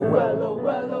Tell me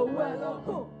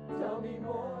more, tell me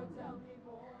more.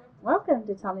 Welcome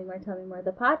to Tell Me More,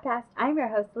 the podcast. I'm your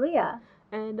host, Leah.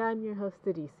 And I'm your host,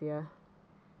 Adicia.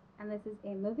 And this is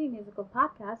a movie musical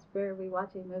podcast where we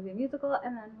watch a movie musical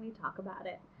and then we talk about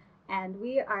it. And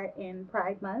we are in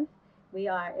Pride Month. We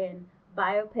are in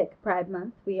Biopic Pride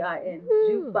Month. We are in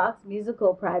Jukebox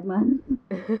Musical Pride Month.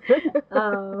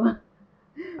 We're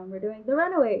doing The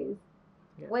Runaways,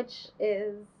 which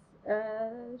is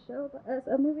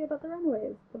a movie about the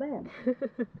Runaways, the band.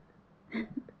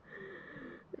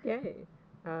 Okay.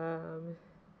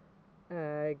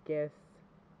 I guess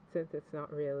since it's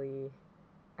not really,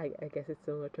 I guess it's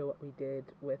similar to what we did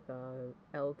with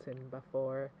Elton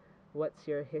before. What's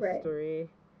your history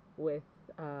with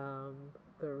the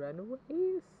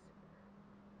Runaways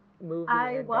movie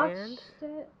and band?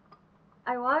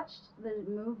 I watched the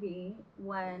movie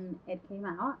when it came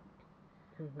out.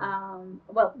 Mm-hmm.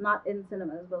 Well, not in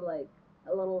cinemas, but like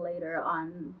a little later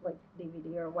on, like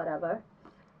DVD or whatever.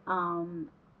 And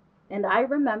I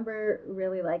remember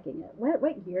really liking it.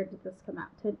 What year did this come out?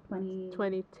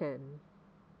 2010.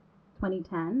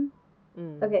 2010?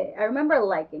 Okay, I remember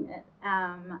liking it.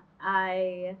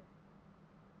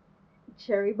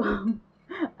 Cherry Bomb,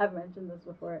 I've mentioned this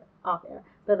before off air,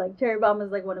 but like Cherry Bomb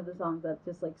is like one of the songs that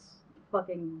just like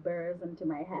fucking burrs into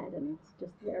my head and it's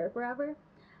just there forever.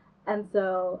 And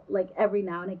so like every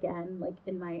now and again, like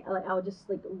in my, like I'll just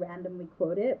like randomly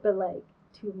quote it, but like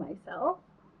to myself.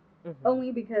 Mm-hmm.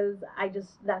 Only because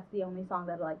that's the only song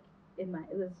that like it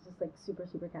was just like super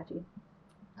super catchy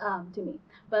to me.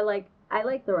 But like I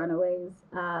like the Runaways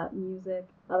music.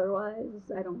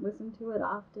 Otherwise I don't listen to it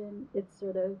often. It's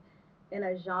sort of in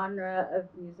a genre of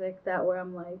music that where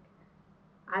I'm like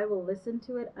I will listen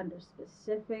to it under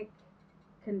specific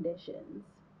conditions.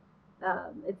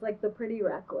 It's like the Pretty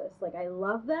Reckless. Like I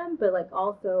love them, but like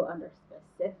also under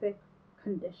specific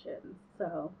conditions.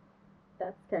 So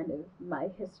that's kind of my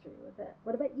history with it.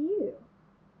 What about you?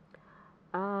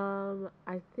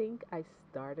 I think I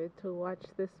started to watch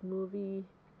this movie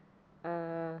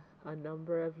a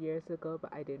number of years ago,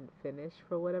 but I didn't finish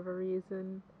for whatever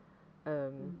reason.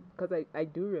 Because I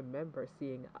do remember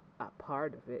seeing a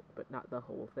part of it, but not the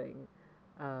whole thing.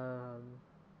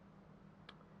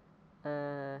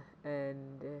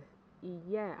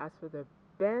 Yeah, as for the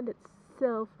band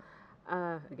itself,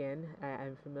 again,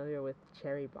 I'm familiar with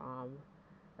Cherry Bomb.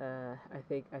 I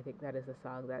think that is a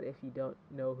song that if you don't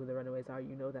know who the Runaways are,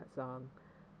 you know that song.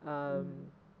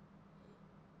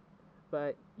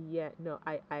 But yeah, no,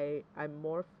 I'm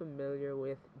more familiar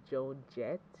with Joan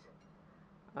Jett.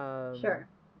 Sure.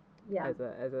 Yeah. As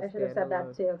a I should have said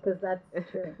that too, because that's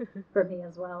true for me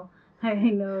as well. I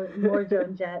know more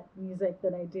Joan Jett music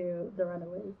than I do the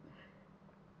Runaways.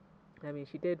 I mean,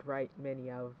 she did write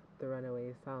many of the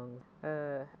Runaways songs.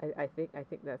 I think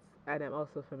that's, and I'm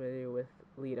also familiar with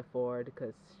Lita Ford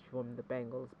because she's from the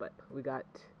Bangles. But we got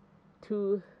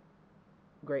two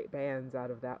great bands out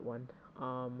of that one.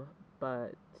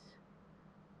 But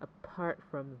apart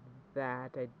from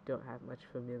that, I don't have much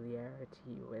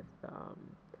familiarity with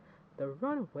the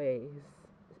Runaways.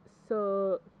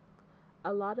 So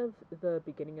a lot of the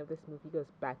beginning of this movie goes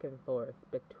back and forth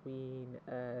between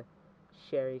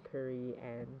Cherie Currie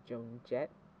and Joan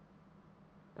Jett.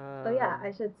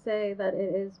 I should say that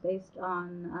it is based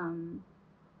on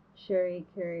Cherie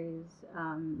Currie's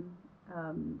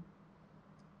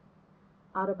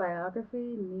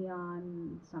autobiography,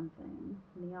 Neon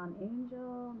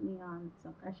Angel.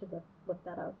 I should have looked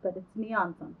that up, but it's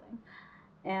Neon something.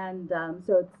 And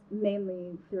so it's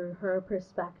mainly through her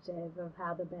perspective of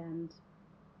how the band,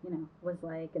 was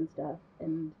like and stuff.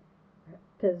 And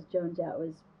because Joan Jett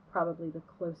was probably the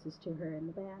closest to her in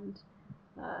the band,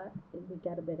 we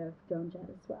get a bit of Joan Jett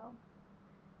as well.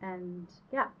 And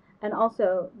yeah, and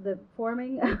also the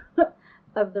forming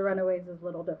of the Runaways is a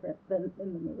little different than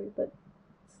in the movie, but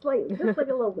slightly, just like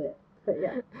a little bit. But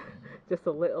yeah. Just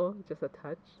a little, just a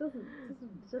touch.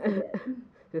 Just a bit.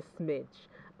 Just smidge.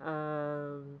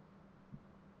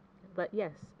 But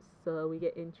yes, so we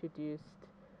get introduced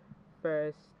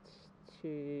first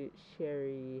to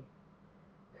Cherie,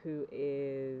 who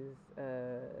is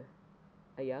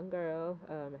a young girl.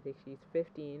 I think she's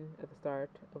 15 at the start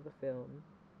of the film.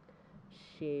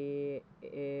 She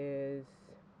is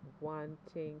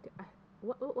wanting to.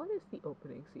 What is the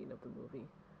opening scene of the movie?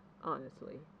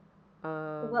 Honestly.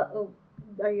 Well,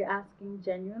 are you asking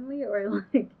genuinely or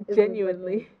like?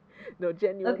 Genuinely. No,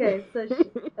 genuinely. Okay, so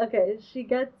she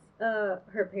gets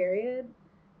her period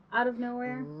out of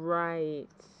nowhere. Right.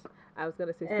 I was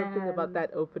gonna say something about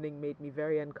that opening made me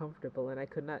very uncomfortable, and I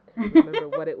could not remember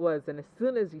what it was. And as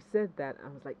soon as you said that, I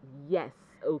was like, yes,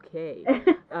 okay.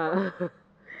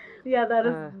 Yeah, that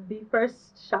is Uh, the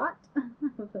first shot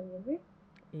of the movie.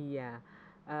 yeah.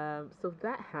 So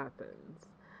that happens,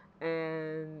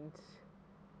 and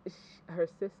her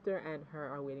sister and her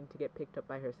are waiting to get picked up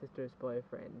by her sister's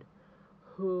boyfriend,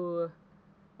 who,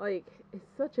 like, is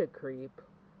such a creep.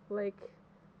 Like,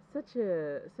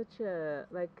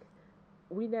 like,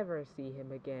 we never see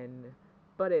him again,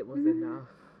 but it was enough.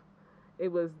 It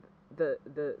was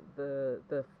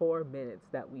the 4 minutes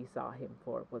that we saw him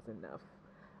for was enough,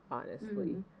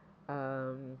 honestly. Mm.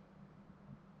 Um,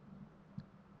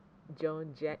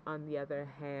 Joan Jett, on the other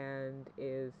hand,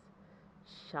 is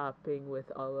shopping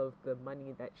with all of the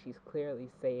money that she's clearly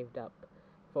saved up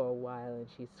for a while, and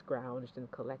she's scrounged and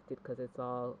collected because it's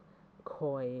all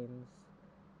coins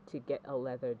to get a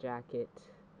leather jacket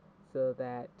so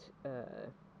that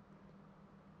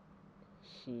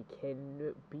she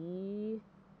can be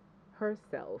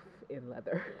herself in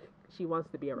leather. She wants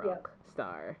to be a Yep. rock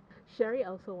star. Sherry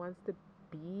also wants to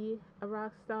be a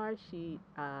rock star. She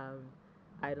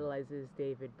idolizes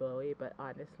David Bowie, but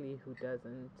honestly, who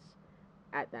doesn't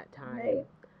at that time? Right.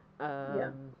 Yeah.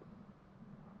 Um,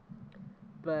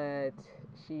 but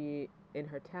she, in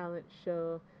her talent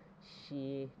show,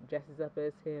 she dresses up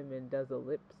as him and does a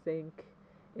lip sync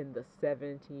in the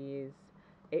 70s.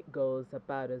 It goes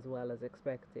about as well as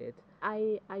expected.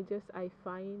 I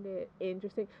find it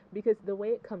interesting because the way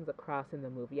it comes across in the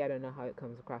movie, I don't know how it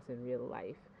comes across in real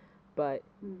life, but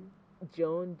Mm.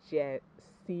 Joan Jett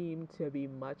seemed to be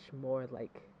much more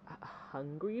like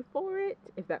hungry for it,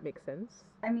 if that makes sense.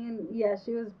 I mean, yeah,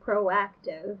 she was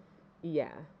proactive.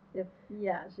 Yeah. If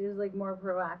yeah, she was like more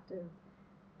proactive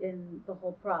in the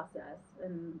whole process,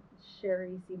 and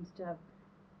Sherry seems to have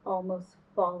almost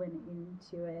fallen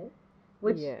into it,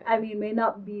 which I Yeah. mean may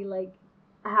not be like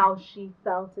how she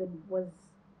felt and was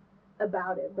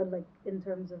about it, but like in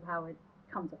terms of how it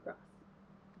comes across.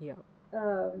 Yeah.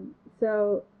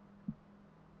 So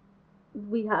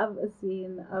we have a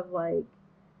scene of like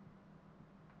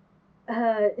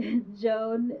uh,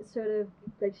 Joan sort of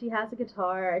like she has a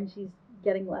guitar and she's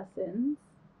getting lessons,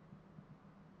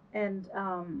 and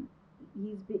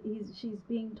she's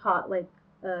being taught like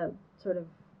a sort of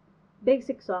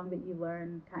basic song that you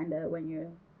learn kind of when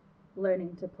you're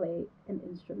learning to play an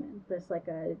instrument. There's like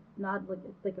a not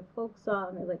like a folk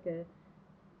song or like a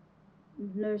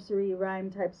nursery rhyme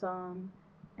type song.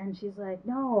 And she's like,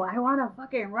 no, I want to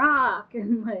fucking rock.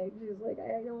 And like, she's like,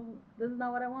 I don't, this is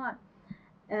not what I want.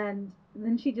 And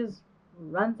then she just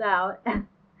runs out.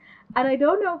 And I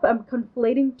don't know if I'm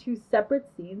conflating two separate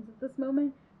scenes at this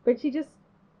moment, but she just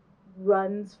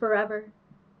runs forever.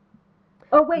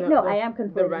 Oh, wait, No, no, I am the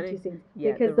conflating two running, scenes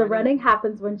yeah, the because the running, running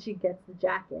happens when she gets the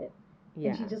jacket.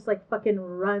 And she yeah. just like fucking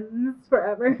runs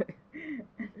forever.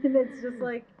 And it's just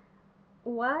like,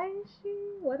 why is she?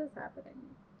 What is happening?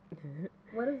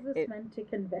 What is this it meant to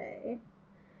convey?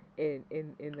 in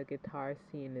the guitar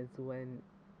scene is when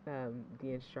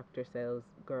the instructor says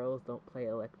girls don't play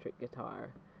electric guitar,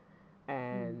 Mm.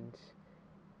 and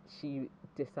she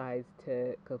decides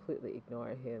to completely ignore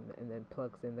him and then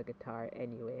plugs in the guitar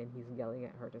anyway, and he's yelling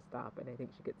at her to stop, and I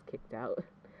think she gets kicked out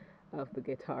of the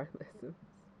guitar lessons.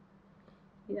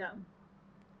 Yeah.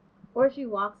 Or she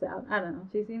walks out. I don't know.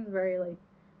 She seems very like,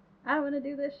 I want to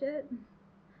do this shit.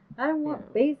 I Yeah.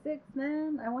 want basics,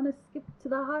 man. I want to skip to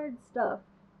the hard stuff.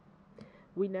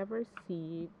 We never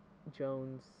see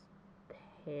Joan's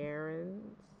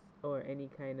parents or any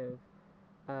kind of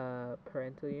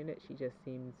parental unit. She just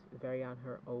seems very on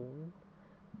her own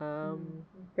Mm. um,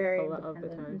 a Very lot of the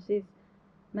independent. And time. she's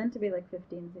meant to be like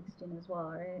 15, 16 as well,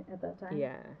 right? At that time?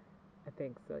 Yeah, I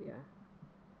think so, yeah.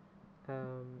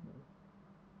 Um,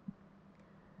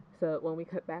 so when we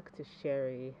cut back to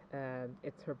Sherry,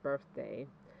 it's her birthday,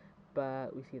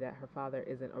 but we see that her father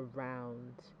isn't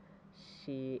around.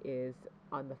 She is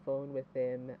on the phone with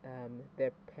him.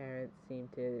 Their parents seem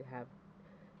to have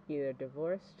either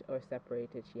divorced or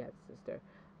separated. She has a sister.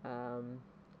 Um,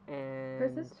 Her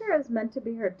and sister is meant to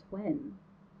be her twin.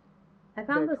 I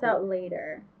they're found this out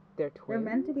later. they're They're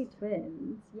meant to twins. be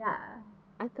twins. Yeah.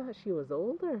 I thought she was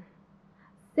older.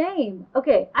 Same.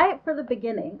 Okay, I for the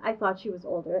beginning I thought she was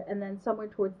older, and then somewhere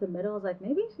towards the middle I was like,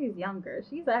 maybe she's younger.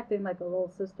 She's acting like a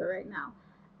little sister right now.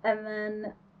 And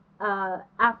then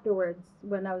afterwards,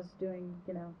 when I was doing,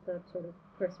 the sort of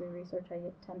cursory research I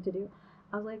tend to do,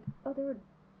 I was like, oh, they were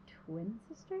twin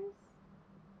sisters.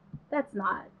 That's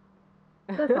not.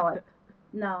 That's not. What,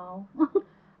 no.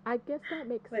 I guess that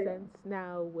makes But yeah. sense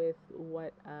now with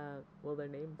what well, their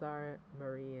names are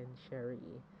Marie and Sherry.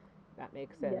 That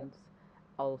makes Yep. sense.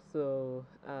 Also,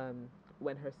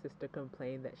 when her sister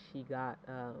complained that she got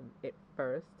it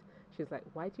first, she's like,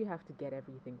 "Why'd you have to get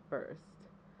everything first?"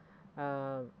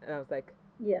 And I was like,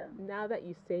 Yeah. now that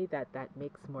you say that, that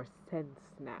makes more sense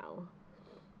now.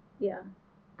 Yeah.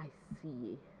 I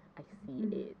see. I see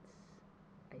Mhm. it.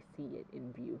 I see it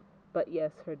in view. But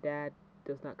yes, her dad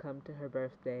does not come to her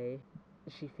birthday.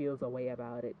 She feels a way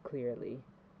about it, clearly.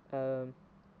 Um,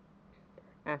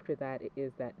 After that, it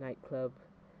is that nightclub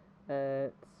uh,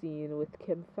 scene with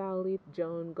Kim Fowley.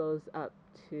 Joan goes up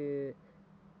to,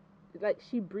 like,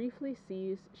 she briefly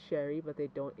sees Sherry, but they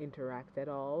don't interact at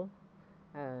all.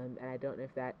 And I don't know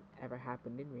if that ever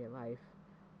happened in real life.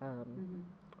 Um, Mhm.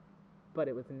 but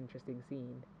it was an interesting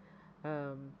scene.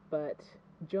 But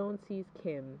Joan sees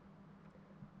Kim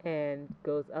and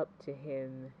goes up to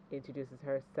him, introduces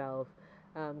herself.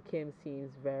 Kim seems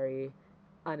very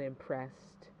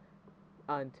unimpressed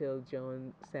until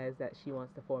Joan says that she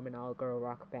wants to form an all girl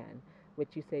rock band,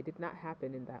 which you say did not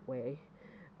happen in that way.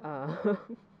 Uh,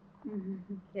 Mhm.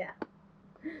 Yeah.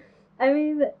 I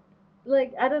mean,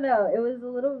 like, I don't know. It was a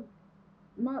little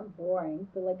not boring,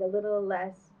 but like a little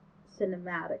less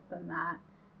cinematic than that.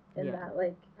 In yeah. that,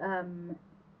 like,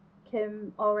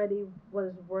 Kim already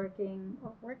was working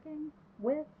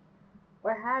with,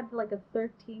 or had like a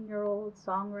 13-year-old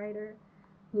songwriter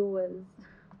who was,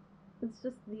 it's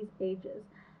just these ages.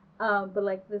 But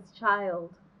like this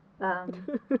child,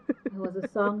 who was a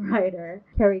songwriter,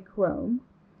 Carrie Chrome,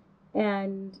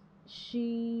 and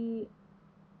she,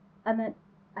 and then,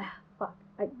 fuck,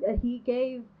 he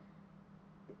gave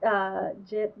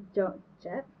Joan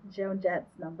Jett's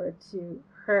number to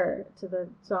her, to the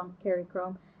song Carrie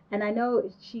Chrome, and I know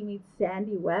she meets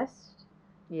Sandy West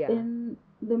Yeah. in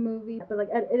the movie, but like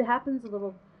it happens a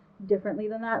little differently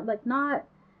than that. Like not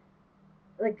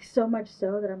like so much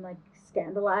so that I'm like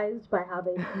scandalized by how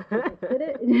they depicted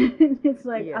it. It's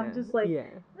like Yeah. I'm just like Yeah.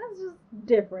 that's just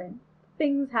different.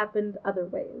 Things happened other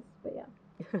ways, but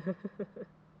yeah.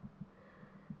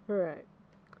 Right.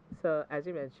 So, as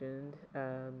you mentioned,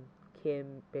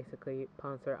 Kim basically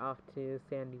pawns her off to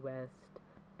Sandy West,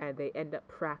 and they end up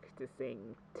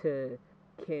practicing to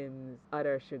Kim's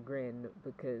utter chagrin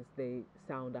because they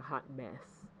sound a hot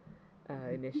mess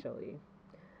initially.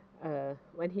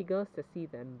 When he goes to see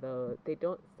them, though, they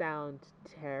don't sound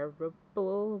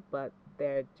terrible, but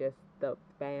they're just, the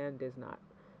band is not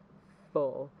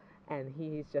full, and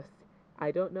he's just,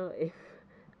 I don't know if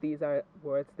these are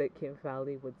words that Kim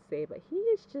Fowley would say, but he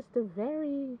is just a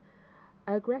very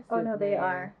Oh aggressive no, they man.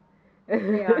 are.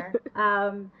 They are.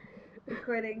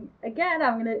 According again,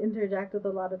 I'm gonna interject with a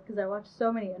lot of because I watched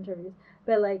so many interviews,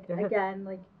 but like again,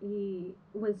 like he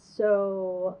was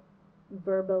so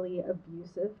verbally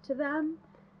abusive to them,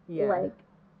 Yeah. like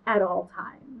at all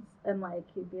times, and like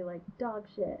he'd be like dog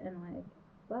shit and like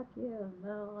fuck you and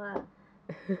blah blah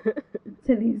blah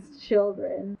to these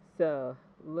children. So,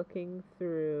 looking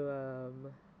through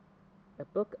a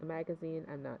book, a magazine,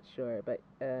 I'm not sure, but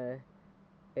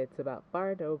it's about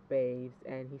Bardo Babes,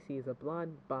 and he sees a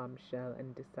blonde bombshell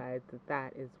and decides that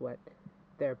that is what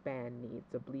their band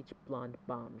needs, a bleach blonde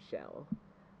bombshell.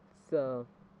 So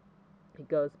he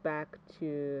goes back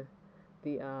to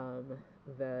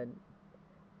the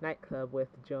nightclub with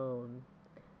Joan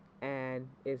and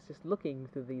is just looking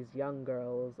through these young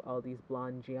girls, all these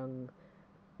blonde young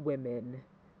women,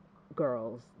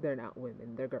 girls. They're not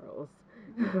women, they're girls.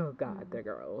 Oh God, they're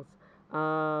girls.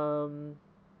 Um,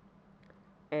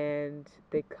 and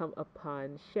they come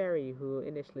upon Sherry, who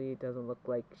initially doesn't look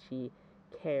like she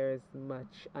cares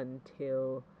much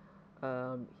until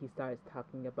he starts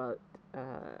talking about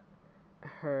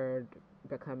her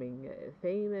becoming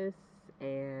famous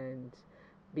and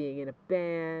being in a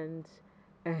band.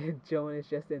 And Joan is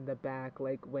just in the back,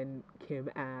 like when Kim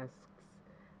asks,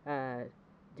 uh,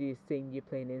 "Do you sing? Do you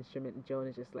play an instrument?" And Joan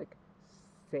is just like,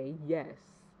 "Say yes."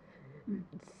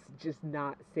 Just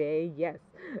not say yes.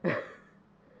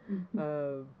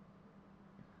 um,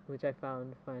 which I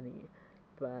found funny.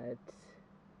 But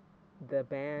the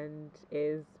band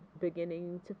is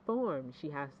beginning to form.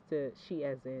 She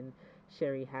as in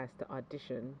Sherry has to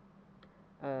audition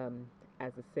um,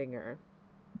 as a singer.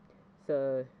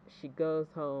 So she goes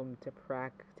home to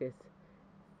practice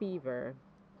Fever.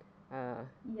 Uh,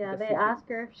 Yeah, the they Susie, ask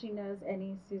her if she knows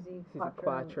any Susie Susie Quattro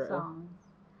Quattro. songs.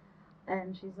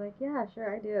 And she's like, yeah,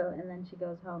 sure, I do. And then she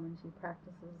goes home and she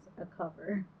practices a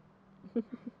cover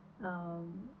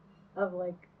um, of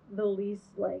like the least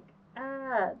like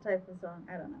type of song.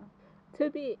 I don't know. To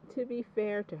be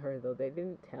fair to her though, they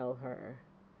didn't tell her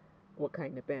what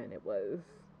kind of band it was.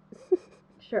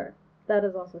 Sure, that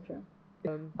is also true.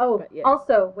 Oh, But yes,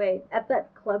 also wait, at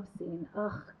that club scene,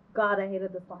 oh God, I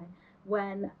hated this line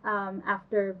when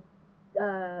after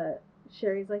uh,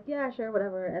 Sherry's like, yeah, sure,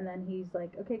 whatever, and then he's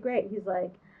like, okay, great. He's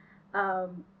like,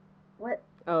 um, what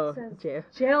Oh, Says jail.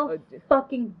 jail Oh,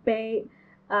 fucking bait.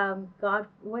 God,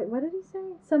 what did he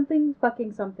say? Something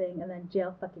fucking something, and then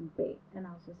jail fucking bait. And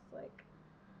I was just like,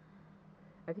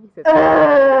 I think he said something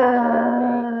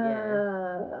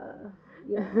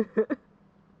yeah. jail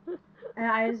bait. And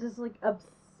I was just like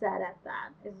upset at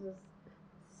that. It's just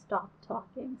stop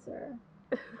talking, sir.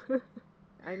 Yeah.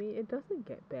 I mean, it doesn't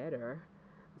get better.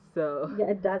 So.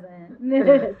 Yeah, it doesn't.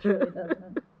 It truly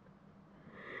doesn't.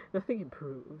 Nothing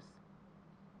improves.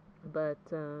 But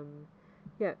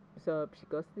yeah. So she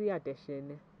goes to the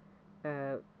audition.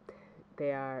 Uh,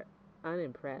 they are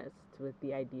unimpressed with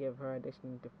the idea of her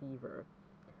auditioning to Fever,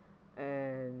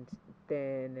 and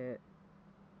then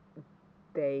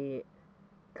they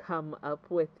come up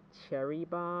with Cherry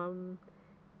Bomb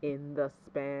in the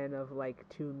span of like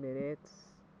 2 minutes.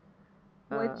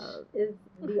 Which is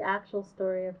the actual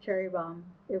story of Cherry Bomb.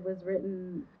 It was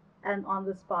written and on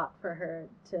the spot for her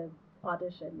to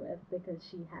audition with because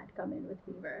she had come in with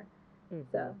fever. Mm-hmm.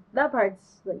 So that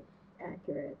part's like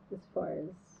accurate as far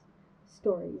as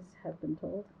stories have been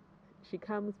told. She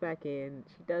comes back in,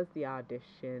 she does the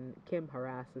audition. Kim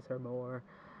harasses her more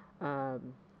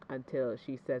until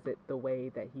she says it the way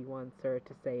that he wants her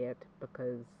to say it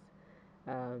because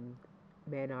um,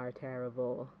 men are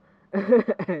terrible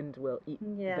and will eat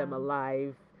them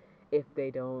alive if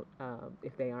they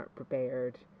aren't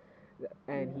prepared.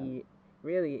 And he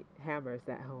really hammers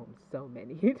that home so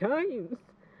many times.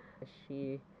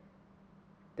 She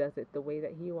does it the way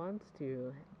that he wants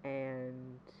to,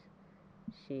 and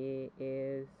she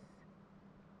is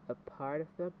a part of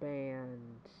the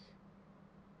band.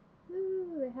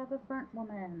 Ooh, they have a front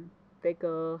woman. They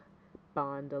go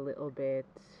bond a little bit.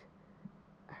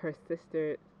 Her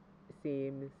sister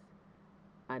seems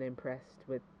unimpressed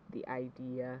with the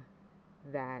idea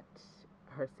that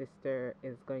her sister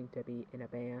is going to be in a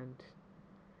band.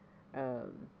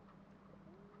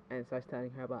 And starts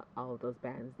telling her about all of those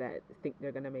bands that think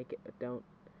they're gonna make it but don't.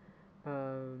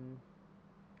 And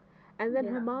then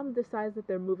her mom decides that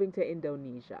they're moving to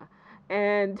Indonesia.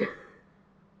 And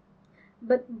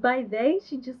but by they,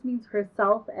 she just means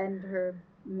herself and her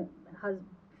husband,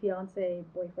 fiance,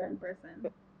 boyfriend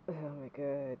person. Oh my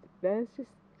god, that's just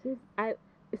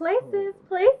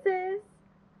places.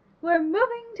 We're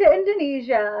moving to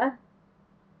Indonesia.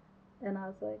 And I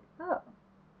was like, oh.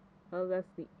 Well,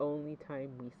 that's the only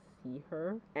time we see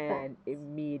her, and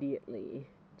immediately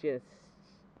just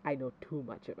I know too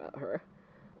much about her.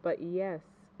 But yes,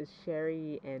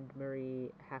 Sherry and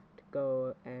Marie have to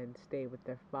go and stay with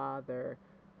their father,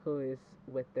 who is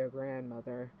with their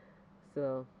grandmother.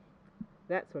 So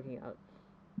that's working out,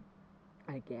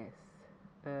 I guess.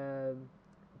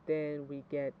 Then we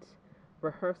get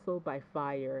rehearsal by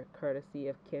fire, courtesy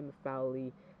of Kim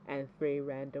Fowley and 3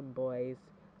 random boys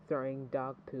throwing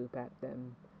dog poop at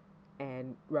them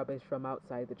and rubbish from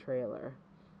outside the trailer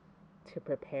to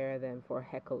prepare them for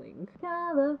heckling.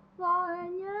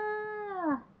 California!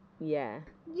 Yeah.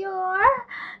 Your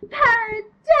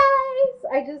paradise!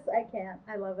 I can't.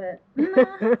 I love it.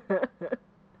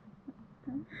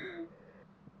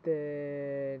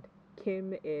 The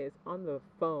Kim is on the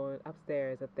phone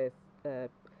upstairs at this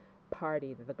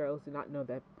party that the girls do not know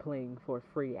they're playing for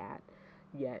free at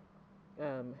yet,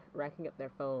 racking up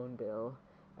their phone bill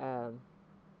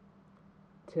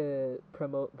to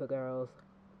promote the girls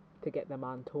to get them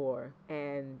on tour,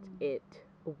 and it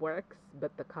works,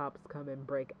 but the cops come and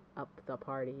break up the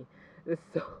party,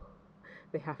 so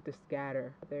they have to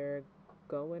scatter. They're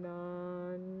going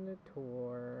on a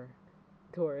tour.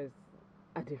 Tour is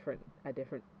a different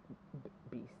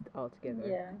beast altogether.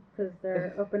 Yeah, because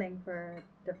they're opening for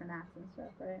different acts and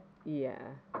stuff, right?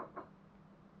 Yeah.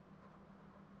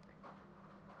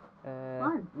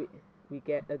 Fun. We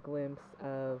get a glimpse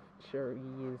of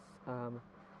Cherie's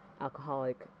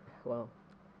alcoholic, well,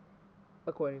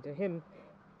 according to him,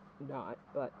 not,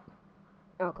 but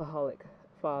alcoholic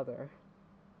father.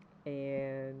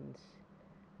 And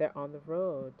they're on the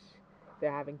road.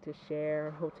 They're having to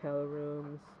share hotel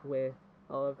rooms with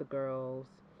all of the girls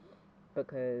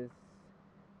because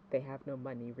they have no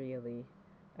money, really.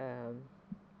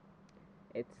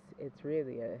 It's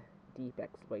really a deep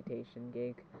exploitation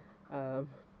gig.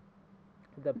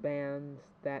 The bands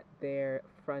that they're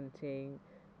fronting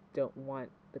don't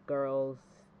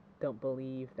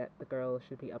believe that the girls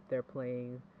should be up there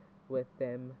playing with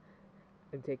them.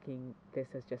 I'm taking this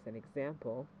as just an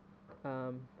example.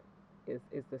 Is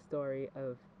the story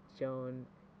of Joan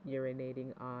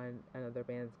urinating on another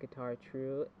band's guitar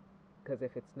true? Because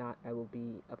if it's not, I will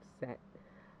be upset.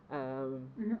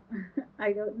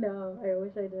 I don't know. I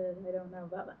wish I did. I don't know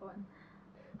about that one.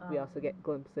 We also get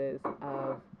glimpses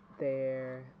of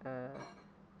their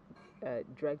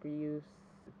drug use.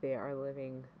 They are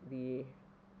living the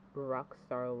rock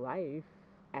star life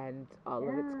and all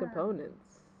of its Yeah.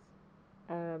 components.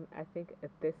 I think at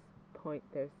this point,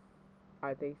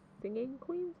 are they singing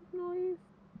Queens of Noise?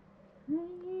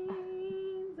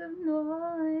 Queens of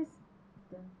noise.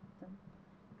 Dun, dun.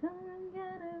 Come and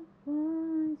get a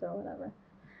voice or whatever.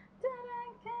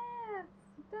 Dun, cats.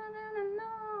 Dun, dun,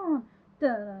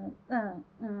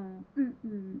 dun,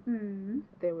 dun,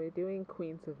 They were doing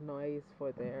Queens of Noise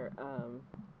for their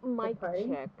mic party?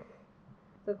 check.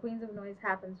 So Queens of Noise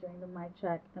happens during the mic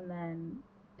check, and then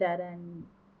Dead End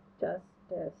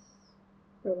Justice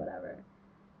or whatever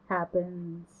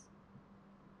happens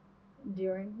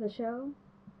during the show.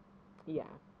 Yeah.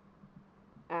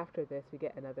 After this, we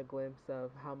get another glimpse of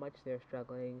how much they're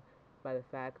struggling by the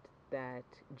fact that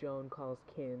Joan calls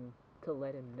Kim to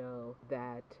let him know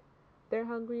that they're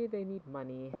hungry, they need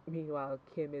money. Meanwhile,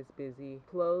 Kim is busy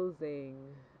closing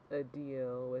a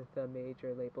deal with a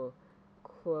major label.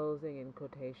 Closing in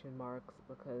quotation marks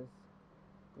because,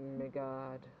 oh my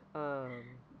god.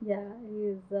 Yeah,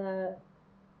 he's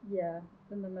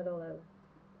in the middle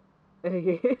of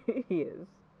He is.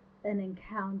 an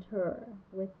encounter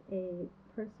with a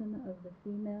person of the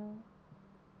female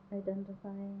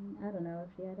identifying. I don't know if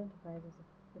she identifies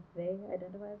as if they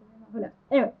identify as a female. Who knows?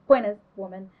 Anyway, point is,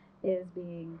 woman is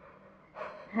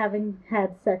having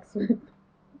had sex with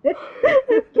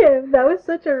Kim. That was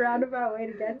such a roundabout way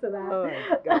to get to that. Oh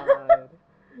my god.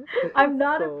 I'm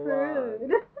not a So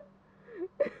prude.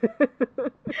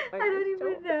 I don't just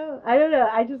even know. I don't know.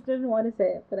 I just didn't want to say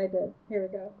it, but I did. Here we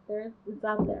go. It's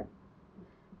out there.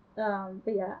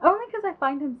 But yeah, only because I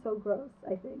find him so gross.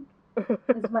 I think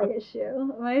is my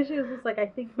issue. My issue is just like I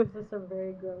think he's just a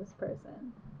very gross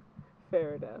person.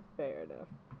 Fair enough. Fair enough.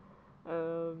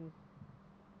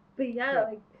 But yeah, Yeah.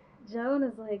 like Joan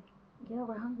is like, yeah,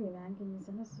 we're hungry, man. Can you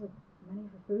send us money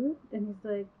for food? And he's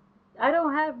like, I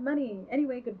don't have money.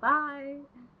 Anyway, goodbye.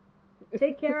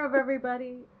 Take care of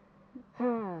everybody.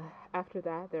 After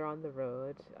that, they're on the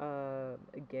road.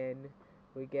 Again,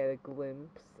 we get a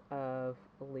glimpse of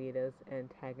Lita's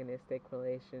antagonistic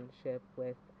relationship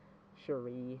with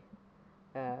Cherie,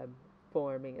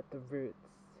 forming at the roots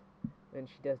when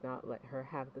she does not let her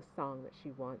have the song that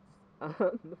she wants on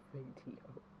the radio.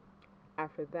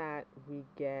 After that, we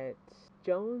get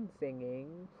Joan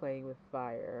singing Playing with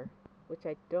Fire, which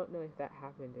I don't know if that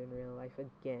happened in real life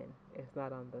again. It's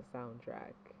not on the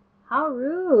soundtrack. How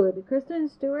rude. Kristen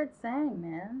Stewart sang,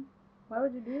 man. Why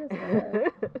would you do this to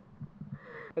her?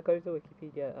 According to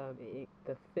Wikipedia,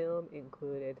 the film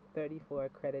included 34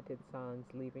 credited songs,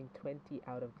 leaving 20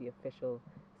 out of the official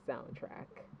soundtrack.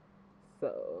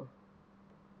 So,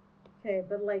 Okay,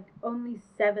 but like only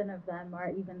 7 of them are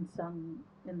even sung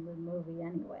in the movie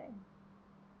anyway.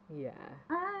 yeah.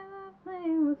 I love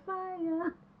playing with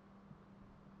fire.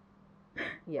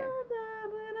 Yeah.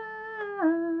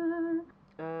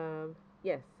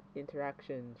 Yes,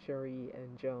 interaction, Cherie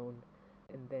and Joan.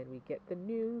 And then we get the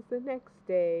news the next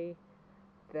day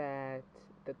that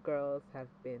the girls have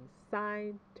been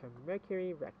signed to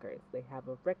Mercury Records. They have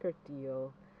a record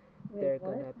deal. Wait, They're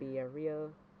what? gonna be a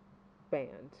real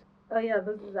band. Oh yeah,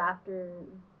 this is after.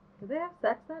 Did they have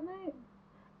sex that night?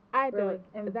 I Or don't.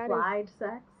 like That implied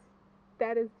sex?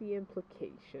 is the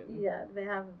implication. Yeah, they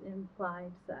have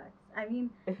implied sex. I mean,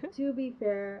 to be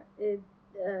fair,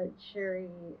 Sherry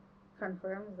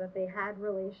confirms that they had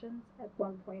relations at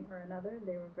one point or another.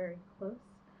 They were very close.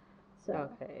 So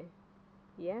Okay.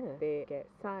 Yeah, they get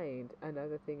signed.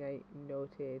 Another thing I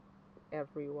noted,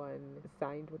 everyone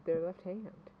signed with their left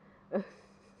hand.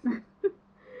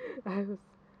 I was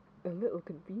a little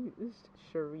confused.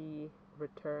 Cherie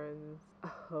returns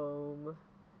home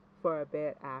for a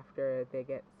bit after they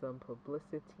get some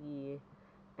publicity,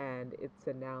 and it's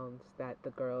announced that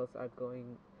the girls are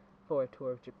going for a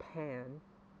tour of Japan.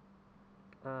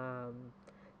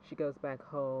 She goes back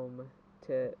home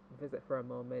to visit for a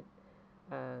moment.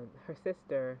 Her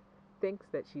sister thinks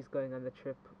that she's going on the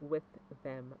trip with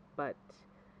them, but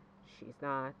she's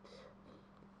not,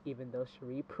 even though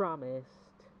Cherie promised.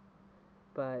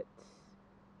 But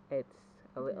it's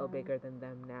a little Yeah. bigger than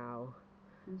them now.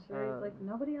 and Sherry's like,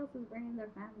 nobody else is bringing their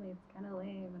family. It's kind of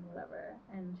lame and whatever.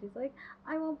 And she's like,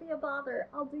 I won't be a bother.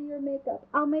 I'll do your makeup.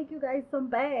 I'll make you guys some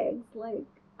bags. Like,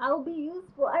 I'll be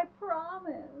useful. I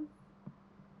promise.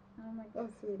 And I'm like, oh,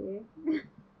 sweetie.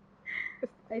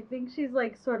 I think she's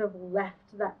like sort of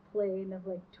left that plane of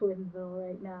like Twinsville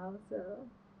right now. So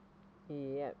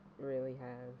Yep, really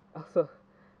has. Also,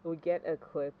 we get a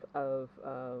clip of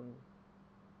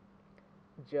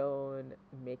Joan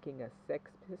making a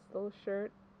Sex Pistol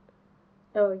shirt,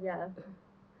 oh yeah,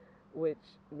 which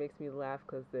makes me laugh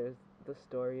because there's the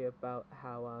story about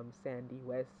how Sandy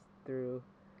West threw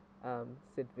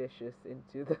Sid Vicious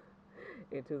into the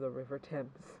into the River Thames.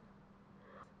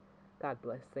 God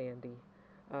bless Sandy.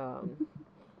 Um,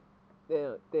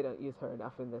 they don't use her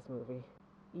enough in this movie.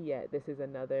 Yeah, this is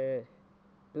another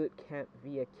boot camp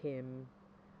via Kim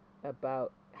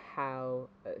about how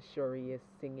Shuri is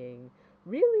singing,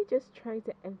 really just trying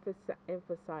to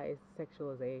emphasize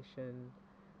sexualization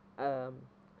um,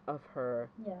 of her.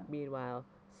 Yeah. Meanwhile,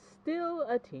 still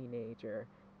a teenager,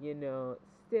 you know,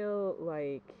 still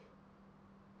like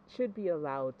should be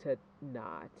allowed to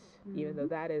not, even though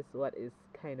that is what is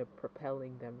kind of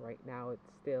propelling them right now. It's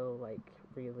still like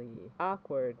really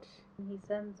awkward. He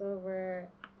sends over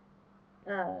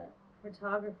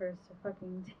photographers to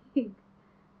fucking take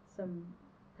some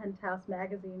Penthouse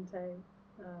magazine type.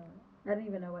 I don't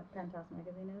even know what Penthouse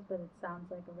magazine is, but it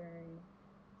sounds like a very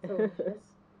salacious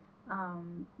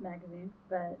magazine.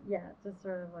 But yeah, just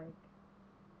sort of like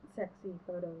sexy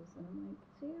photos, and I'm like,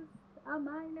 she's a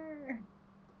minor.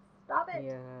 Stop it.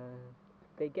 Yeah.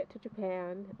 They get to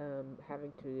Japan,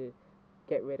 having to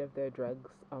get rid of their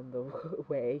drugs on the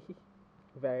way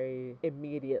very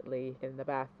immediately in the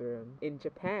bathroom. In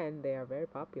Japan, they are very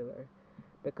popular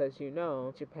because you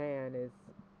know Japan is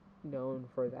known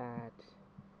for that.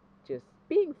 Just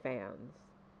being fans.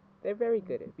 They're very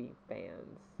good at being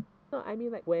fans. No, I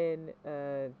mean like when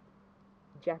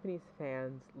Japanese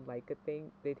fans like a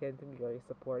thing, they tend to be very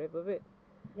supportive of it.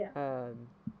 Yeah.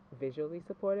 Visually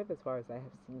supportive as far as I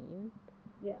have seen.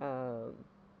 Yeah.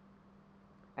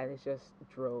 And it's just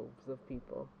droves of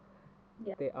people.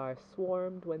 Yeah. They are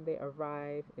swarmed when they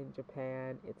arrive in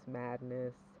Japan. It's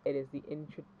madness. It is the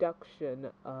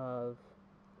introduction of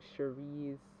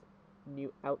Cherie's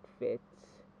new outfit,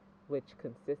 which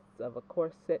consists of a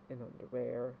corset and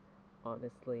underwear,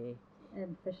 honestly.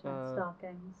 And fishnet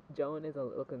stockings. Joan is a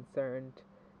little concerned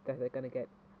that they're going to get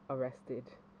arrested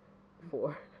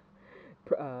for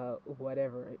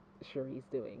whatever Cherie's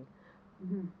doing.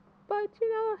 Mm-hmm. But, you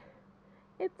know,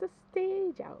 it's a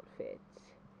stage outfit.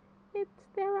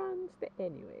 They're on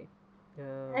anyway.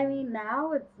 I mean,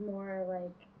 now it's more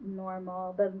like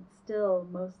normal, but still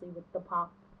mostly with the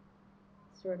pop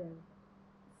sort of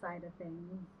side of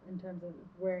things in terms of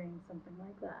wearing something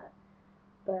like that.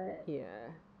 But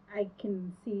yeah, I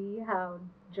can see how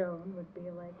Joan would be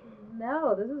like,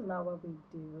 no, this is not what we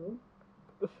do.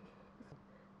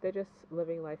 They're just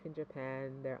living life in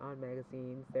Japan. They're on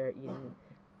magazines. They're eating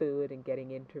food and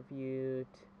getting interviewed.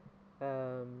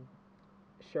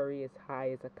 Shuri is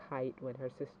high as a kite when her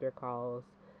sister calls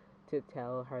to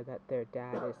tell her that their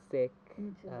dad is sick.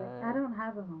 And she's like, I don't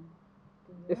have a home.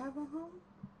 Do you have a home?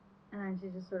 And then she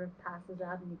just sort of passes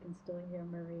out, and you can still hear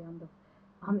Marie on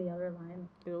the other line.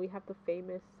 You know, we have the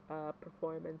famous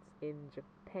performance in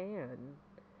Japan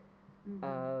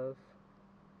of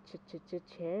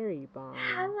Cherry Bomb.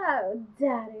 Hello,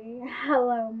 Daddy.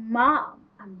 Hello, Mom.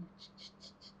 I'm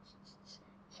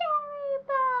Cherry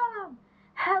Bomb.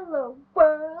 Hello,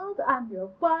 world. I'm your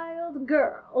wild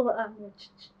girl. I'm your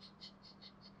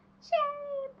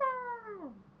Cherry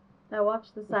Bomb. I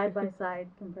watched the side-by-side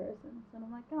comparisons, and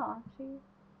I'm like, oh,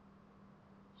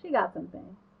 she got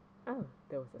something. Oh,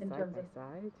 there was a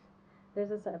side-by-side?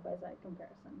 There's a side-by-side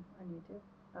comparison on YouTube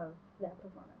of that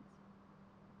performance.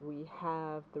 We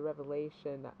have the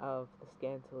revelation of the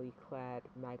scantily clad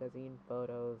magazine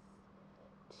photos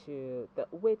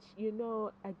which, you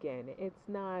know, again, it's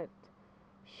not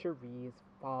Cherie's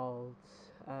fault.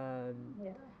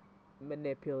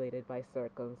 Manipulated by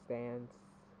circumstance.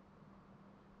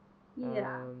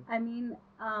 Yeah, I mean,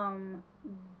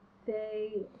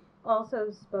 they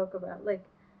also spoke about, like,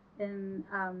 in,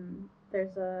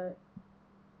 there's a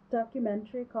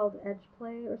documentary called Edge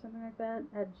Play or something like that,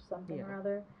 Edge something or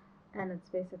other, and it's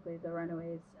basically the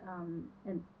Runaways,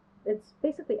 and it's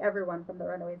basically everyone from the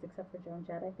Runaways except for Joan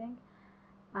Jett, I think,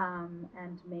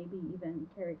 and maybe even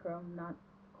Carrie Crone, not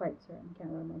quite certain, can't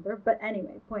remember, but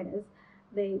anyway, point is,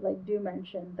 they, like, do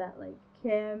mention that, like,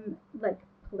 Kim, like,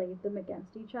 played them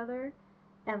against each other,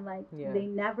 and, like, they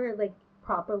never, like,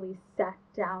 properly sat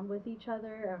down with each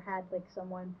other or had, like,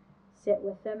 someone sit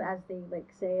with them as they,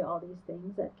 like, say all these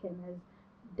things that Kim has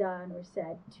done or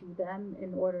said to them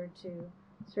in order to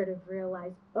sort of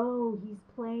realize, oh, he's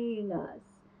playing us,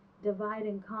 divide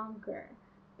and conquer.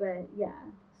 But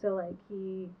yeah, so, like,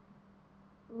 he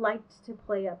liked to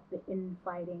play up the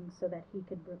infighting so that he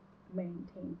could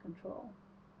maintain control.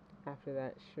 After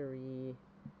that, Cherie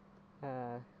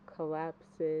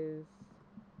collapses.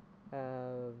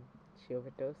 She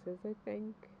overdoses, I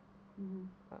think.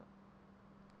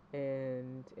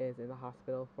 And is in the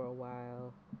hospital for a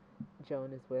while.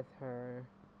 Joan is with her.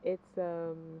 It's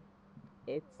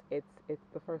it's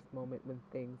the first moment when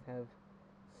things have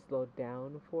slowed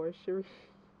down for Cherie,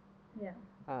 Yeah.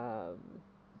 um,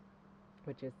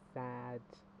 which is sad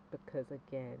because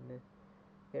again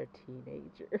they're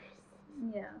teenagers.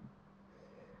 Yeah.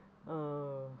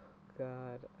 Oh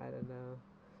God, I don't know.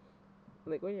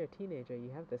 Like when you're a teenager,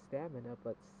 you have the stamina,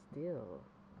 but still,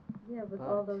 Yeah, with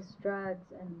all but those drugs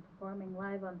and performing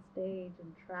live on stage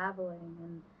and traveling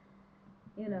and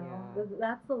yeah.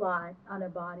 that's a lot on a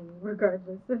body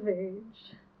regardless of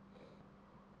age.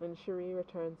 When Cherie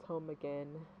returns home again,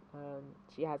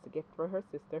 she has a gift for her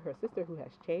sister who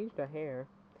has changed her hair.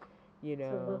 You To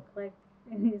know, look like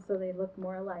so they look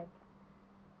more alike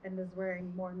and is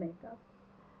wearing more makeup.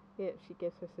 yeah, she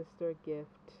gives her sister a gift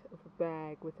of a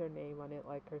bag with her name on it,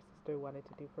 like her sister wanted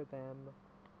to do for them.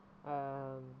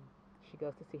 Um, she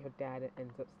goes to see her dad and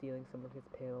ends up stealing some of his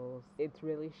pills. It's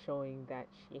really showing that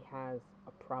she has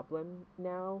a problem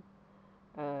now.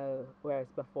 Whereas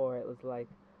before it was like,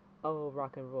 oh,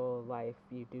 rock and roll life,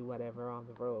 you do whatever on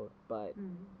the road. But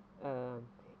Mm. um,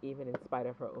 even in spite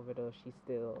of her overdose, she's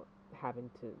still having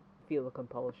to feel a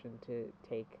compulsion to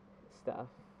take stuff.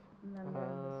 And then they're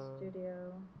in the Uh,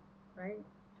 studio, right?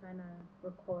 Trying to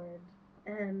record.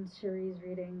 And Cherie's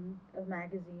reading a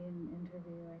magazine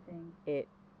interview, I think. it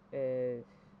is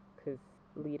because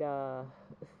Lita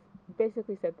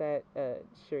basically said that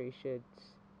Shuri should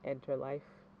end her life,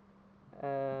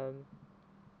 um,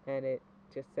 and it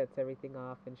just sets everything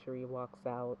off. And Shuri walks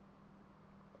out.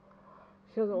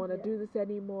 She doesn't want to Yeah. do this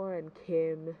anymore, and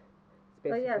Kim is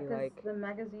Oh yeah, basically because like, the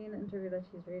magazine interview that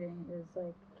she's reading is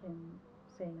like Kim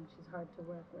saying she's hard to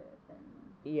work with and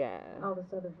yeah, all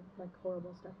this other like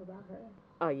horrible stuff about her.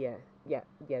 oh yeah.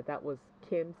 That was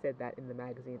Kim said that in the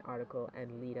magazine article,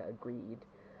 and Lita agreed.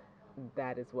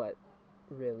 That is what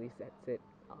really sets it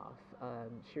off.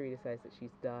 Shuri decides that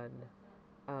she's done.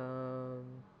 Um,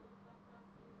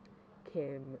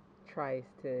 Kim tries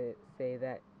to say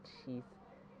that she's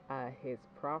his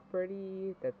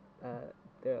property, that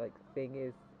their like thing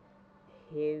is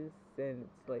his, and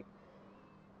it's like,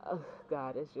 oh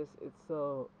God, it's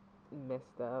so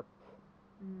messed up.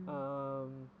 Mm.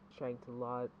 Trying to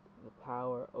laud the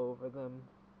power over them,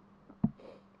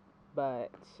 but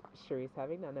Shuri's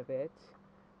having none of it.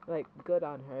 Like, good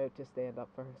on her to stand up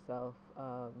for herself.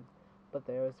 But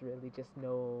there was really just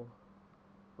no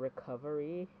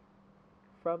recovery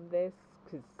from this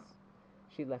because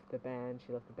she left the band.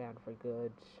 She left the band for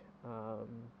good. Um,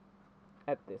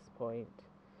 at this point,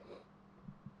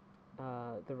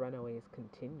 the Runaways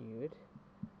continued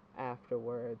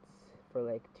afterwards for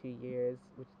like 2 years,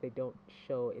 which they don't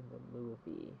show in the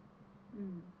movie.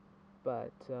 Mm.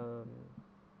 But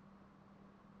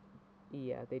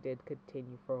yeah, they did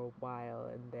continue for a while,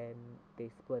 and then they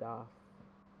split off.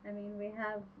 I mean, we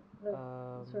have the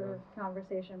sort Um, of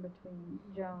conversation between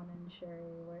Joan and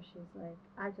Sherry where she's like,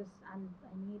 I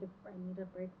need a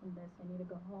break from this. I need to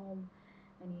go home.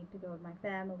 I need to go with my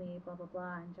family, blah blah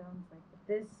blah. And Joan's like, but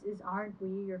this is aren't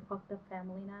we your fucked up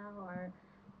family now? Or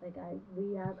like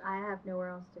I have nowhere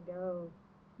else to go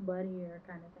but here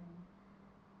kind of thing.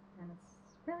 And it's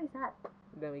really sad.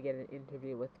 then we get an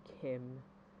interview with Kim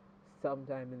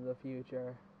sometime in the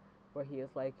future where he is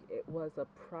like, it was a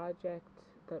project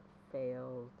that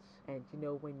failed. And you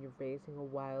know, when you're raising a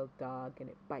wild dog and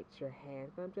it bites your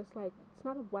hand, and I'm just like, it's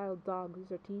not a wild dog,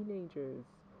 these are teenagers.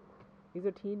 These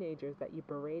are teenagers that you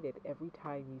berated every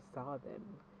time you saw them,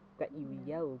 that you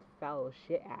Yeah. yelled foul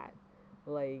shit at.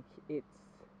 Like, it's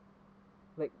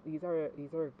like these are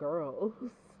girls.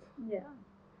 Yeah.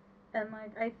 And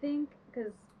like I think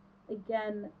because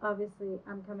again, obviously,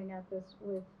 I'm coming at this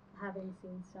with having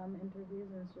seen some interviews,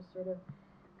 and it's just sort of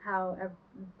how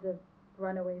the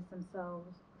runaways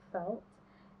themselves felt,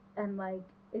 and like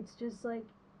it's just like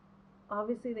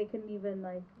obviously they couldn't even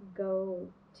like go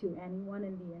to anyone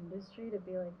in the industry to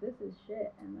be like this is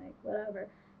shit and like whatever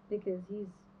because he's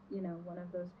one of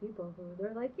those people who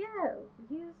they're like yeah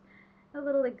he's a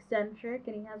little eccentric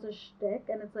and he has a shtick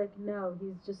and it's like no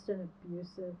he's just an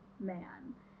abusive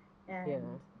man Yeah.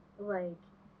 and like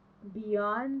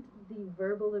beyond the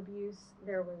verbal abuse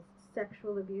there was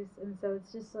sexual abuse and so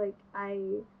it's just like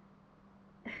I'm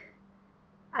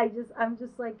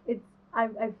just like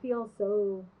I feel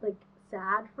so like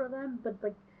sad for them, but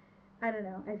like I don't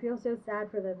know. I feel so sad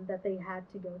for them that they had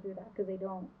to go through that because they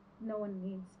don't. No one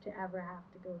needs to ever have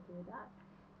to go through that,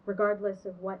 regardless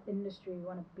of what industry you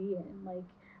want to be in. Like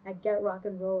I get rock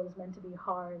and roll is meant to be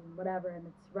hard and whatever, and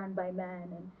it's run by men,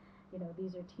 and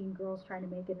these are teen girls trying to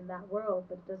make it in that world,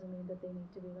 but it doesn't mean that they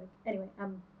need to be like. Anyway,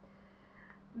 I'm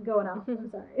going off. I'm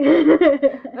sorry.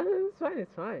 It's fine.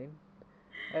 It's fine.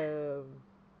 Um,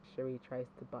 Cherie tries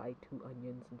to buy 2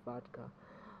 onions and vodka.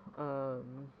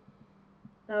 Um,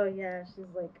 Oh yeah, she's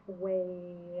like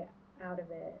way out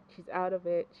of it. she's out of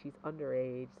it. She's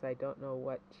underage, so I don't know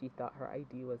what she thought her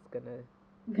ID was gonna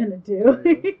Gonna do.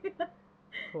 do She's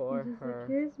for just like, her.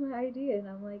 here's my ID, and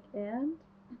I'm like, and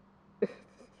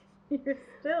you're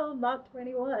still not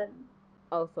 21.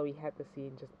 Also, we had the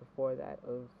scene just before that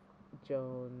of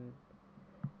Joan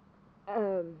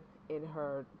in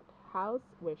her house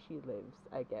where she lives,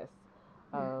 I guess.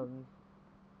 Um,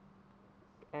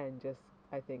 and just,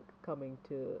 I think,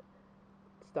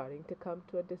 starting to come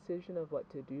to a decision of what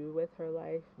to do with her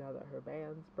life now that her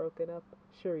band's broken up.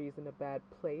 Cherie's in a bad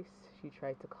place. She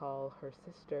tried to call her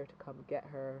sister to come get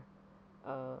her,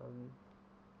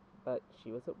 but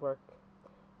she was at work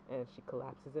and she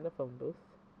collapses in a phone booth.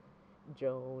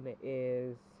 Joan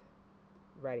is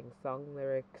writing song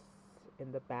lyrics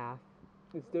in the bath.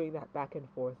 Is doing that back and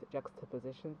forth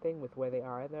juxtaposition thing with where they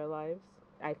are in their lives.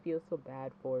 I feel so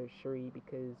bad for Cherie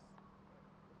because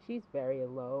she's very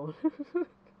alone.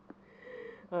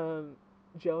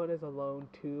 Joan is alone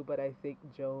too, but I think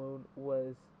Joan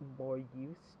was more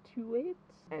used to it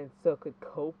and so could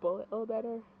cope a little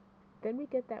better. Then we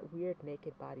get that weird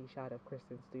naked body shot of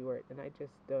Kristen Stewart, and I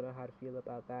just don't know how to feel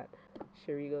about that.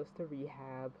 Cherie goes to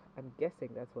rehab. I'm guessing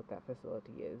that's what that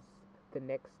facility is. The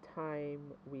next time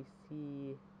we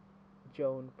see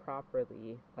Joan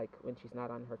properly, like when she's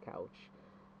not on her couch,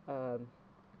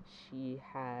 she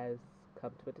has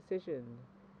come to a decision,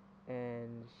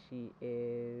 and she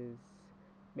is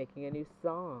making a new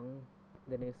song.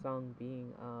 The new song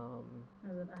being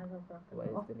As an I love rock and what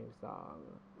is roll. the new song?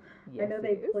 I Yes, know it they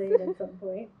is. played at some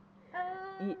point.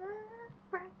 Ye-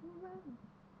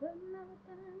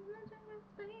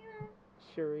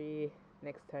 Cherie,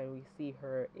 next time we see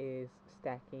her, is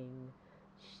stacking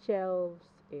shelves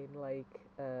in like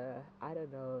I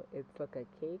don't know, it's like a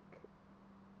cake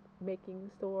making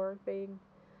store thing.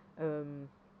 Um,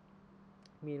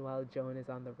 Meanwhile, Joan is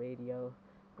on the radio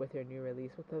with her new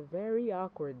release with a very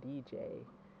awkward DJ.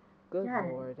 Good Yeah,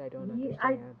 lord, I don't he,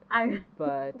 understand. I,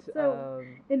 But so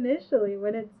initially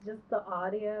when it's just the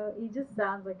audio, he just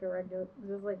sounds like a regular,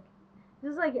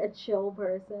 just like a chill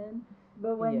person.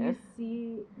 But when yeah. you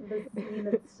see the scene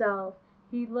itself,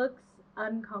 he looks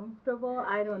uncomfortable.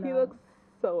 I don't know. He looks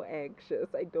so anxious.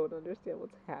 I don't understand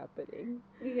what's happening.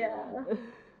 Yeah.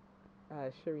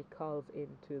 Cherie calls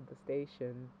into the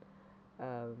station,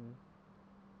 um,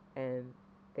 and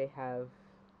they have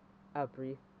a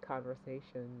brief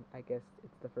conversation. I guess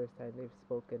it's the first time they've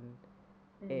spoken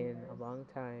in a long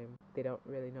time. They don't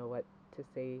really know what to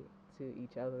say to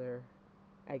each other.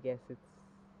 I guess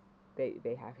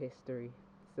they have history,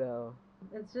 so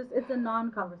It's a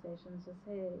non-conversation. It's just,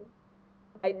 hey.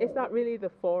 it's not really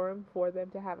the forum for them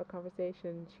to have a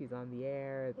conversation. She's on the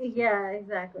air. Yeah,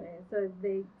 exactly. So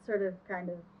they sort of kind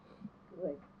of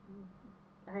like,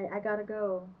 I gotta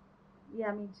go.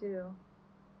 Yeah, me too.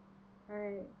 All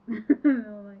right.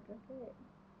 I'm like, okay,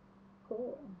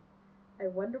 cool. I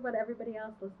wonder what everybody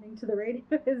else listening to the radio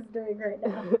is doing right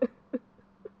now.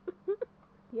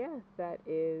 Yeah, that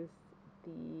is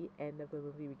the end of the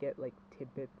movie. We get like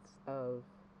tidbits of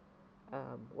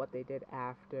what they did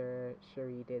after.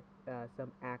 Cherie did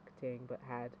some acting but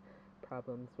had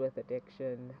problems with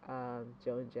addiction.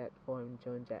 Joan Jett formed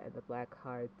Joan Jett and the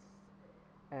Blackhearts,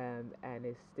 and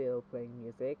is still playing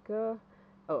music.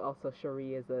 Also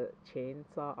Cherie is a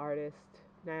chainsaw artist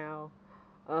now.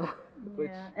 Which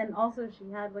Yeah, and also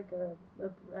she had like a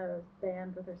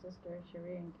band with her sister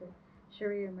Cherie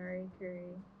and Marie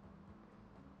Curie.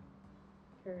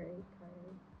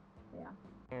 Yeah.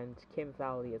 and Kim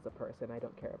Fowley is a person. I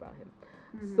don't care about him.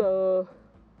 Mhm. So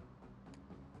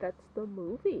that's the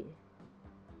movie.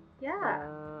 Yeah.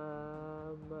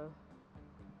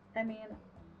 I mean,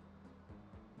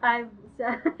 I've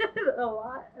said a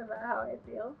lot about how I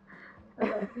feel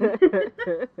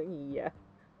about yeah.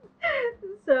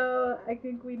 So I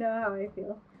think we know how I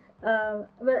feel.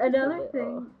 But another little.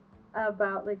 thing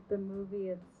about like the movie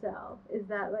itself is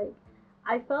that like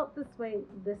I felt this way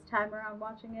this time around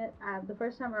watching it. The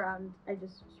first time around, I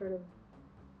just sort of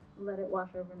let it wash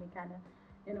over me, kind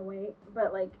of in a way.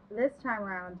 But like this time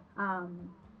around,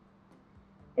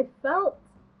 it felt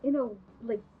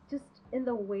like just in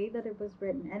the way that it was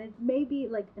written, and it may be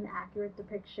like an accurate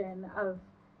depiction of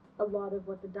a lot of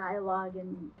what the dialogue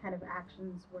and kind of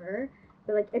actions were,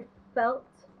 but like it felt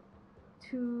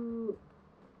too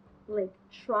like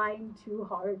trying too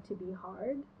hard to be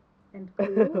hard and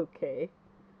cool. Okay.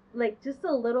 Like just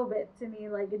a little bit to me,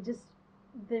 like it just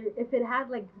if it had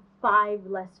like 5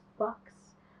 less fucks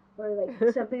or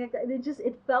like something like that,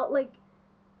 it felt like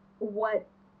what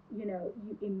you know,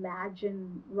 you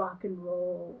imagine rock and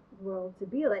roll world to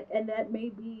be like, and that may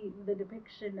be the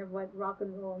depiction of what rock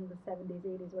and roll in the 70s,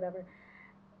 80s, whatever,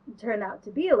 turned out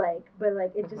to be like. But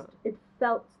like it just Uh-huh. it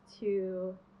felt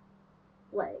too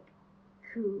like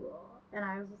cool, and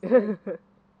I was just like,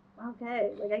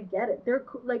 okay, like I get it. They're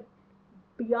cool, like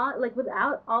beyond, like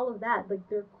without all of that, like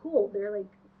they're cool. They're like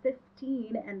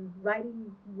 15 and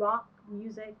writing rock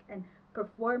music and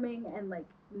performing and like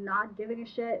not giving a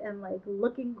shit and like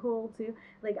looking cool too.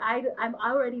 Like I'm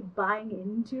already buying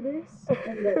into this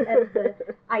and the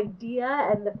idea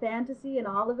and the fantasy and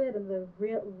all of it and the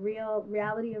real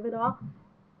reality of it all.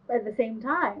 At the same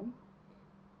time,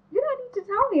 you don't need to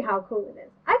tell me how cool it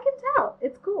is. I can tell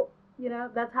it's cool. You know,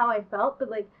 that's how I felt. But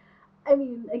like, I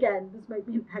mean, again, this might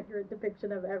be an accurate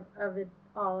depiction of it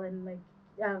all. And like,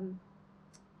 um,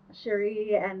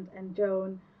 Sherry and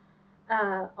Joan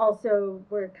also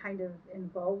were kind of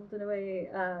involved in a way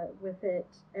with it,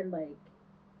 and like,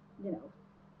 you know,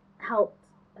 helped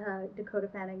Dakota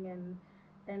Fanning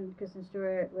and Kristen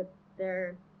Stewart with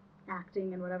their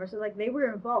acting and whatever. So like, they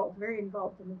were involved, very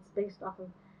involved, and it's based off of,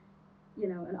 you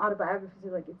know, an autobiography. So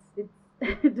like, it's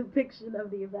a depiction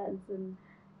of the events and,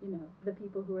 you know, the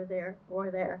people who were there or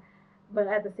there. But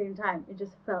at the same time, it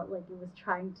just felt like it was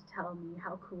trying to tell me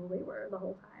how cool they were the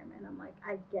whole time, and I'm like,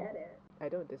 I get I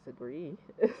don't disagree.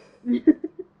 it.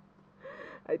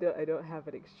 I don't have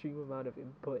an extreme amount of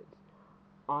input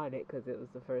on it because it was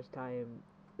the first time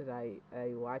that I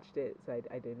watched it, so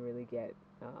I didn't really get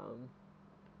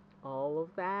all of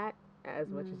that as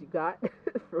much as Mm. you got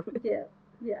from it. Yeah,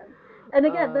 yeah. And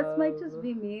again, this might just Um,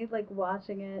 be me like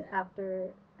watching it after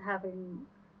having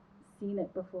seen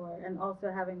it before, and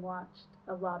also having watched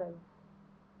a lot of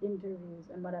interviews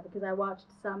and whatever. Because I watched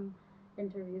some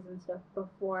interviews and stuff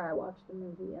before I watched the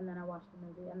movie, and then I watched the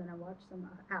movie, and then I watched some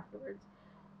afterwards.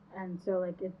 And so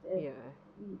like yeah,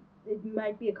 it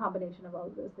might be a combination of all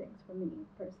of those things for me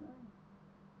personally.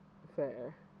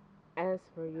 fair. As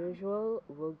per usual,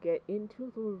 we'll get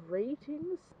into the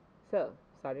ratings. So,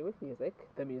 starting with music,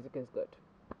 the music is good.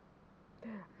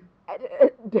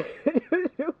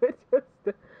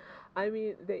 I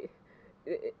mean,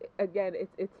 again,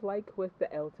 it's like with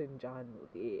the Elton John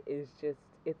movie. It's just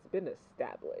it's been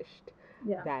established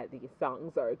Yeah. that these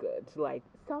songs are good. Like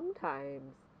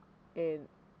sometimes in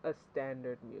a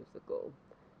standard musical,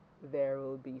 there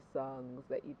will be songs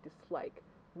that you dislike.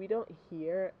 We don't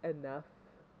hear enough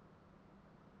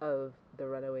of the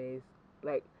Runaways.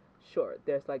 Like, sure,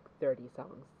 there's like 30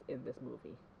 songs in this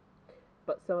movie,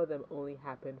 but some of them only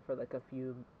happen for like a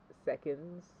few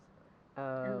seconds.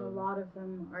 And a Um, lot of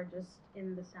them are just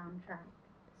in the soundtrack.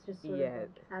 It's just sort of yeah, like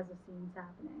as the scene's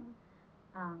happening,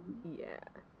 um, yeah,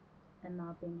 and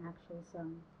not being actually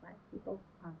sung by people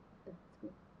on the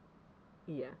screen.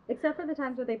 yeah. Except for the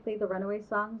times where they play the Runaway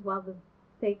songs while the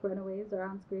fake Runaways are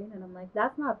on screen, and I'm like,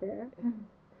 that's not fair.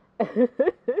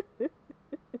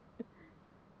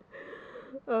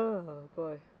 Oh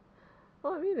boy.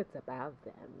 Well, I mean, it's about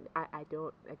them. I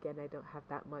don't, again, I don't have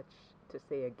that much to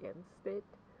say against it.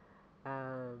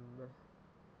 Um,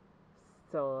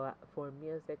 so for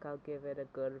music, I'll give it a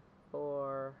good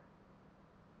 4.25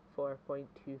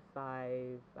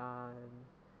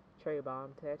 cherry bomb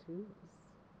tattoos.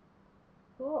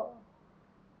 Cool.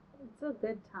 It's a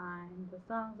good time. The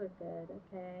songs are good.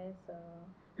 Okay, so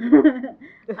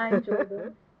I enjoy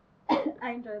them.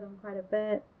 I enjoy them quite a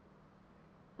bit.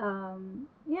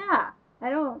 Yeah, I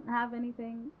don't have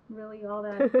anything really all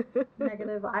that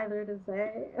negative either to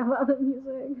say about the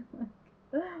music.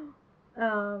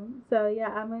 So yeah,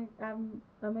 I'm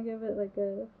gonna give it like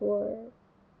a 4.25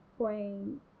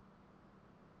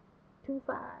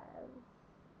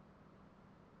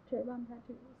 cherry bomb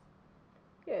tattoos.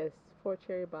 Yes, 4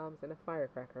 cherry bombs and a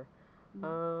firecracker. Mm.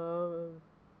 Um,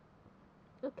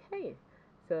 okay.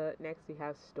 So next we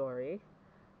have story.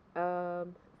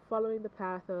 Um, following the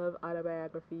path of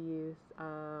autobiographies,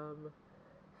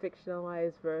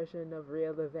 fictionalized version of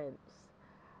real events.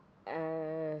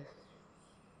 Uh,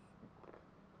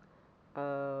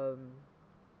 um,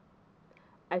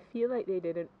 I feel like they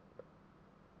didn't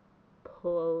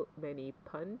pull many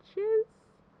punches.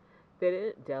 They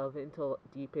didn't delve into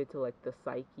deep into like the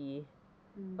psyche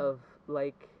Mm. of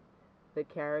like the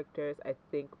characters. I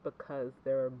think because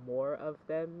there are more of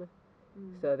them,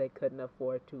 Mm. so they couldn't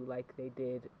afford to like they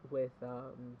did with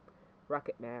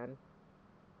Rocket Man,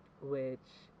 which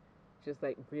just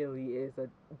like really is a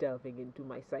delving into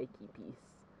my psyche piece.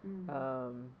 Mm.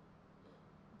 Um,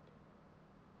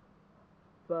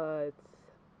 but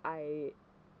I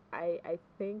I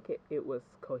think it was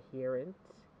coherent.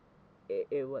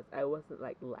 It was I wasn't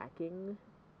like lacking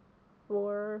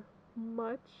for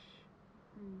much.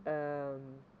 Mm.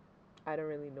 I don't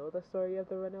really know the story of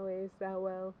the Runaways that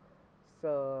well,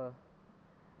 so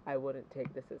I wouldn't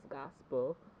take this as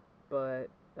gospel. But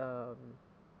um,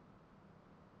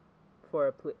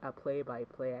 for a play by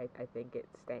play, I think it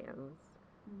stands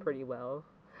Mm. pretty well.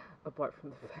 Apart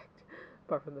from the fact,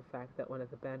 apart from the fact that one of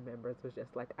the band members was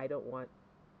just like, I don't want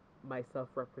myself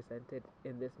represented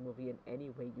in this movie in any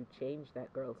way. You change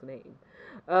that girl's name.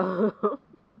 Um,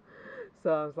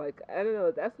 so I was like, I don't know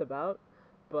what that's about,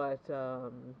 but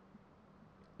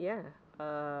yeah.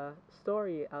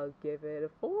 Story, I'll give it a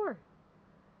four.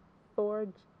 Four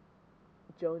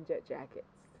Joan Jett jackets.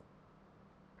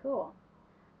 Cool.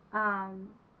 Um,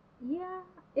 yeah,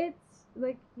 it's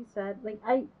like you said. Like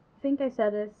I think I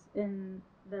said this in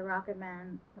the Rocket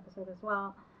Man episode as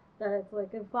well. That it's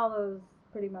like it follows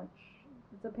pretty much.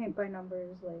 It's a paint by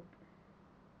numbers like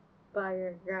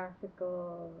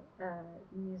biographical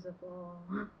musical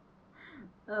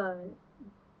uh,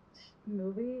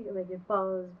 movie. Like it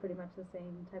follows pretty much the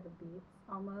same type of beats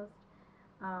almost.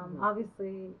 Mm-hmm.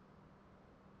 Obviously,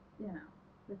 you know,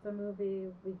 it's a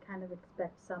movie. We kind of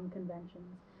expect some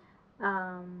conventions.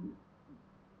 Um,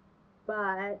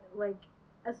 but like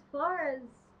as far as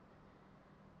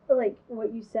like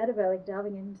what you said about like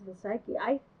delving into the psyche,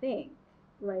 I think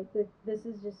like this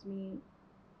is just me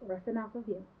riffing off of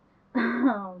you.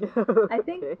 I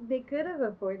think Okay. they could have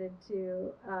afforded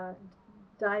to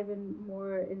dive in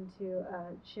more into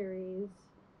Cherie's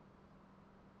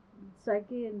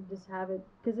psyche and just have it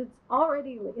because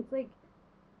it's like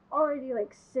already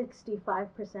like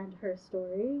 65% her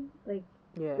story. Like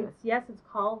Yeah. it's yes, it's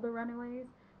called The Runaways,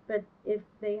 but if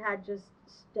they had just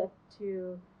stuck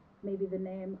to maybe the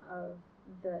name of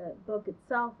the book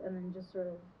itself and then just sort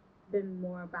of been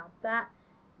more about that,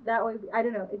 that way I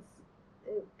don't know.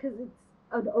 Because it's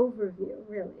an overview,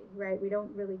 really, right? We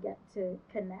don't really get to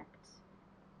connect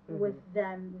with Mhm.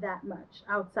 them that much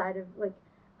outside of like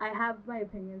I have my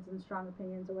opinions and strong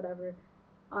opinions or whatever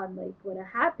on like what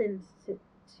happened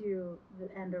to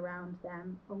the end around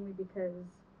them only because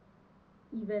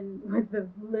even with the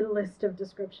littlest of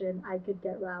description I could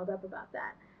get riled up about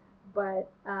that, but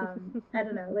I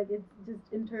don't know, like it's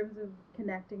just in terms of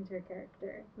connecting to a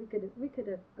character we could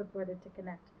have afforded to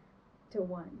connect to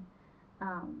one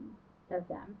um, of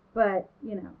them, but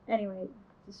you know anyway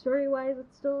story wise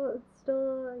it's still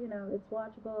you know it's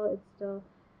watchable, it's still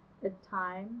a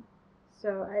time,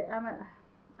 so I'm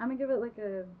gonna give it like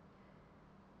a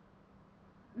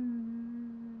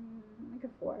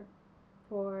four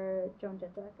for Joan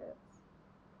Jett Jackets.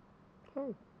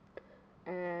 Okay.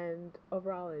 And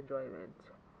overall enjoyment.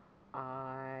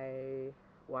 I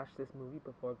watched this movie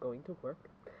before going to work.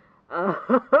 Uh,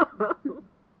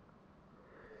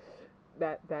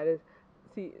 that is,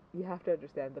 see, you have to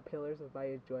understand the pillars of my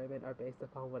enjoyment are based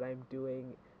upon what I'm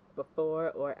doing before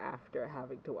or after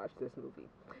having to watch this movie.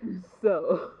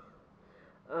 So,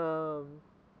 um,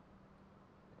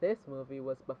 this movie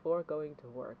was before going to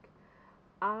work.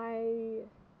 I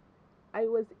I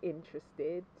was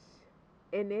interested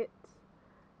in it.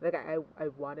 Like I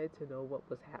wanted to know what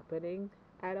was happening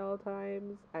at all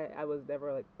times. I was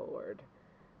never like bored.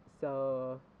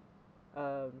 So,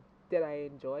 um, did I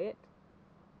enjoy it?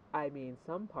 I mean,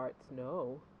 some parts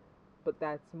no, but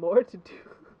that's more to do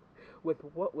with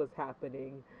what was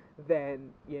happening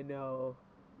than,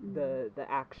 Mm. the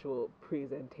actual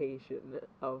presentation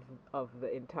of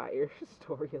the entire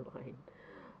storyline.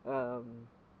 Um,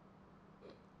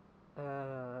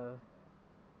 uh,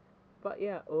 but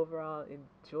yeah, overall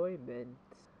enjoyment.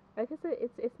 Like I said,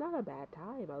 it's not a bad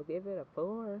time. I'll give it a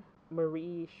four.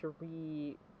 Marie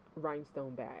Cherie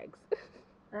rhinestone bags.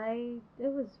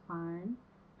 It was fun.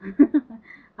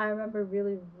 I remember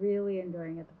really really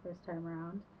enjoying it the first time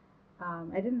around.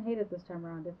 I didn't hate it this time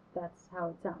around. If that's how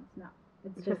it sounds, no.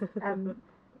 It's just I'm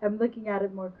looking at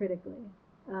it more critically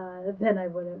than I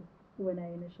would have when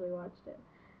I initially watched it.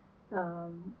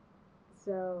 Um,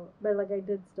 so, but like I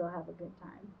did still have a good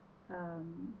time.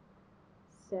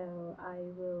 So I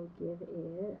will give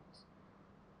it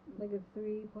like a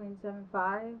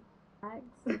 3.75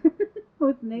 bags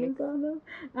with names Mix. on them.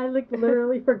 I like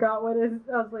literally forgot what it is.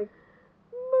 I was like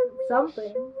Marie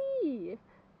something. Cherie.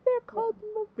 They're Yeah, called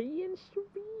Marie and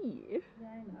Cherie. yeah,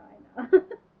 I know.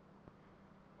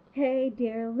 Hey,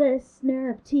 dear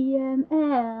listener of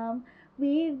TMM,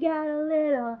 we've got a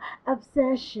little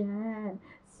obsession,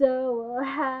 so we'll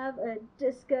have a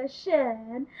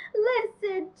discussion.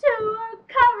 Listen to our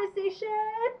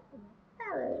conversation.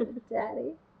 Hello,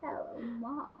 Daddy. Hello,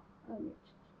 Mom.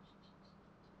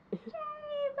 Hey,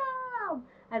 Mom.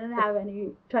 I didn't have any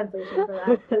translation for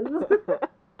that because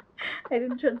I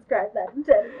didn't transcribe that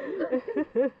into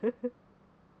anything.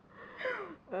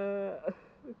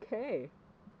 Okay.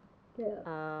 Yeah.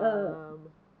 Um,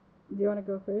 Do you want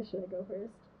to go first? Should I go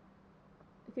first?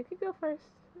 you can go first.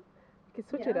 You can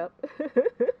switch it Yeah. up.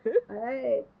 All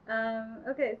right.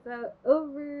 Okay. So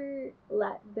over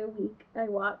the week, I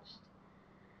watched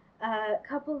a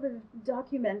couple of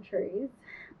documentaries,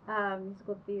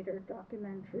 musical theater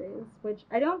documentaries, which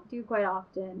I don't do quite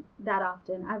often. That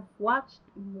often. I've watched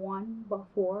one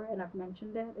before, and I've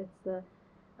mentioned it. It's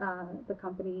the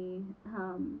company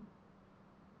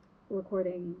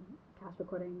recording cast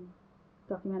recording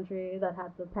documentary that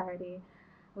had the parody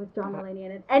with John Uh-huh. Mulaney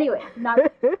in it. Anyway, not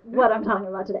what I'm talking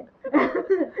about today.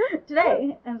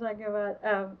 Today, I'm talking about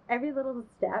Every Little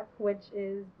Step, which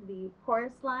is the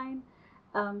Chorus Line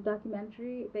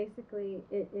documentary. Basically,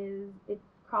 it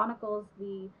chronicles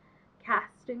the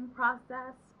casting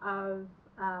process of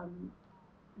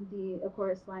the A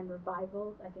Chorus Line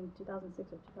revival. I think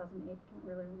 2006 or 2008. Can't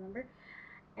really remember.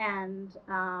 And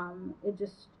it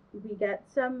just we get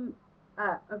some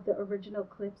of the original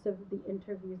clips of the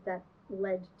interviews that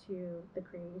led to the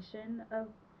creation of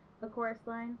the chorus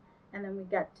line, and then we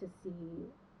get to see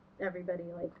everybody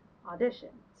like audition,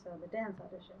 so the dance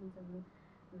auditions and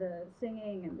the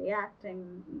singing and the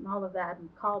acting and all of that and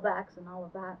callbacks and all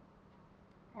of that.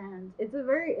 And it's a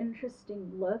very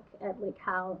interesting look at like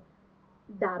how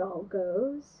that all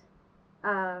goes.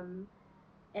 um,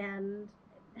 and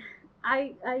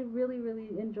I really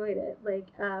enjoyed it. Like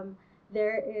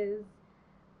there is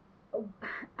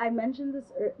I mentioned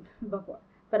this before,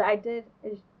 but I did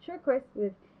a short course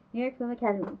with New York Film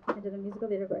Academy. I did a musical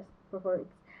theater course for 4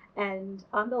 weeks, and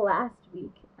on the last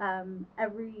week,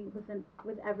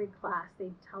 with every class, they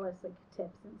tell us like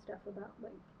tips and stuff about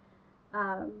like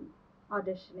um,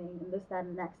 auditioning and this, that,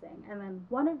 and the next thing. And then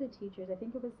one of the teachers, I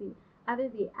think it was the either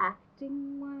the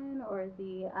acting one or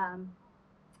the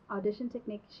audition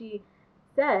technique, she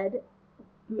said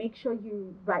make sure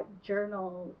you write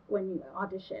journal when you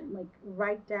audition, like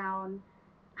write down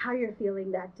how you're feeling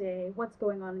that day, what's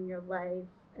going on in your life,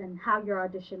 and how your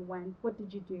audition went, what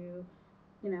did you do,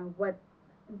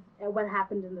 what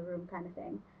happened in the room, kind of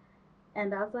thing.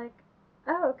 And I was like,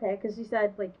 oh, okay, because she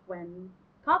said like when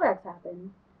callbacks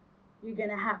happen, you're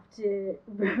gonna have to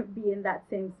be in that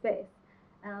same space.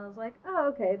 And I was like, oh,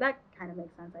 okay, that kind of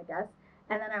makes sense, I guess.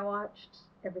 And then I watched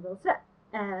Every Little Step,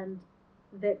 and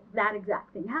that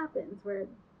exact thing happens where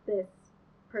this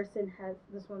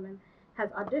this woman has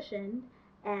auditioned,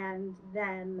 and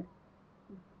then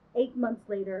 8 months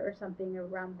later or something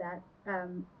around that,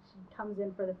 she comes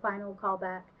in for the final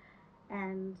callback,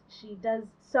 and she does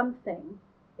something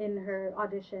in her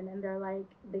audition, and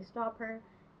they stop her,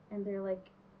 and they're like,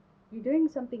 you're doing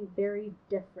something very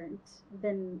different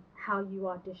than how you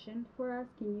auditioned for us.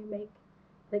 Can you make,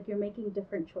 like, you're making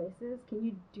different choices? Can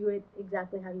you do it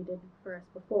exactly how you did for us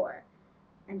before?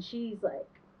 And she's like,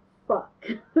 fuck.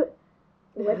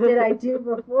 What did I do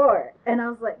before? And I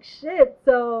was like, shit.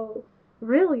 So,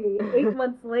 really, 8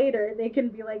 months later, they can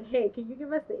be like, hey, can you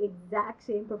give us the exact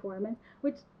same performance?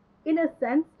 Which, in a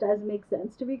sense, does make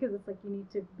sense to me because it's like you need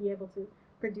to be able to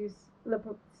produce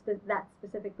that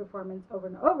specific performance over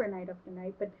and over, night after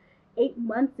night. But 8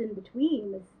 months in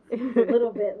between seems a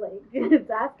little bit like it's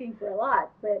asking for a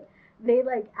lot. But they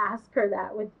like ask her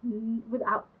that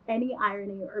without any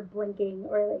irony or blinking,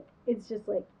 or like it's just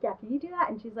like, yeah, can you do that?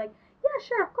 And she's like, yeah,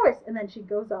 sure, of course. And then she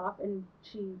goes off and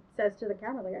she says to the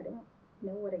camera, like, I don't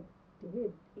know what I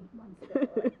did 8 months ago.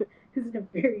 Like, this is a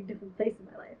very different place in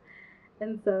my life.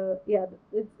 And so, yeah,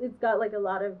 it's got like a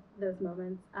lot of those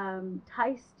moments.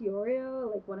 Ty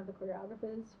Stiorio, like one of the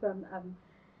choreographers from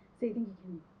So You Think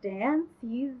You Can Dance,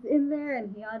 he's in there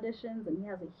and he auditions and he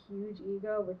has a huge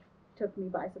ego, which took me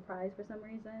by surprise for some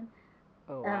reason.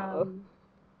 Oh wow.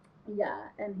 Yeah,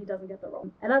 and he doesn't get the role.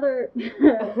 Another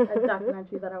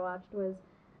documentary that I watched was,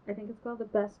 I think it's called The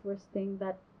Best Worst Thing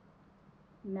That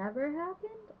Never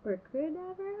Happened or Could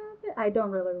Never Happen. I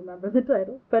don't really remember the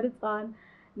title, but it's on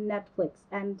Netflix.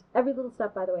 And Every Little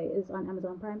Step, by the way, is on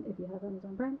Amazon Prime. If you have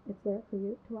Amazon Prime, it's there for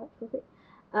you to watch for free.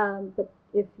 But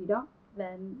if you don't,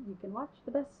 then you can watch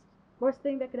The Best Worst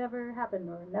Thing That Could Ever Happen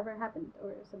or Never Happened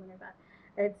or something like that.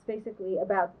 It's basically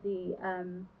about the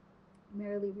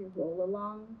Merrily We Roll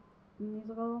Along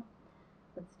musical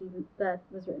that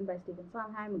was written by Stephen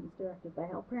Sondheim and was directed by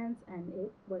Hal Prince, and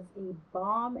it was a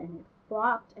bomb and it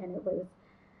flopped, and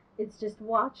it's just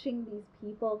watching these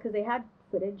people, because they had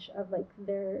footage of like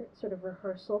their sort of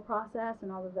rehearsal process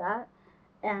and all of that,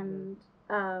 and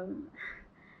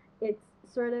it's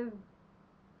sort of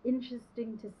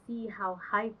interesting to see how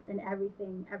hype and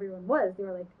everything everyone was. They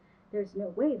were like, there's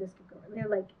no way this could go. And they're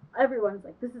like, everyone's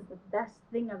like, this is the best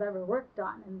thing I've ever worked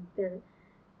on, and they're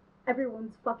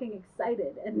everyone's fucking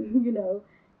excited, and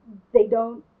they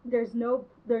don't. There's not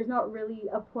really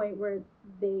a point where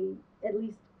they, at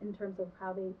least in terms of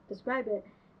how they describe it,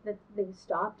 that they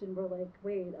stopped and were like,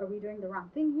 wait, are we doing the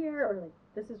wrong thing here, or like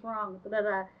this is wrong, da, da,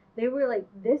 da. They were like,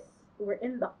 this, we're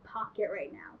in the pocket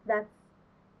right now, that's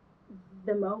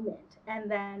the moment.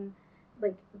 And then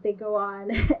like they go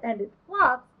on and it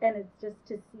flops, and it's just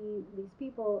to see these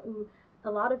people who,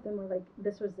 a lot of them were like,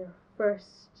 this was their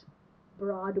first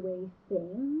Broadway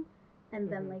thing, and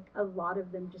then like a lot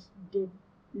of them just did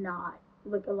not,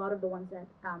 like a lot of the ones that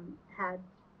had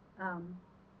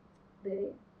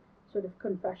the sort of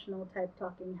confessional type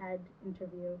talking head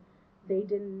interview, they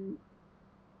didn't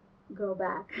go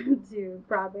back to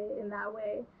Broadway in that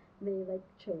way. They like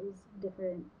chose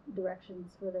different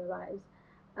directions for their lives,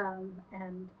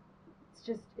 and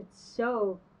it's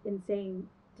so insane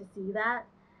to see that,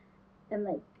 and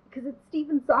like, because it's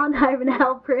Stephen Sondheim and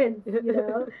Hal Prince,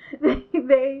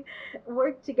 they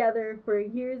worked together for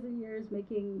years and years,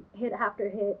 making hit after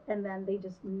hit, and then they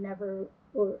just never,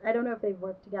 or I don't know if they've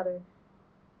worked together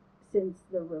since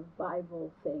the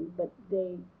revival thing, but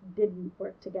they didn't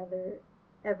work together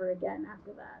ever again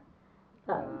after that.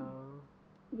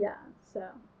 Yeah,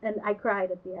 so, and I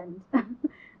cried at the end.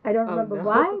 I don't remember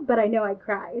why, but I know I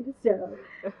cried. So,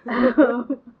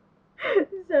 so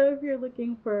if you're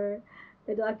looking for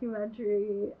a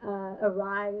documentary, a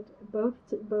ride, both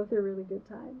are really good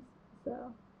times.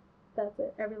 So that's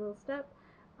it. Every Little Step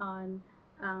on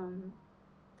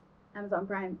Amazon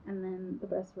Prime, and then The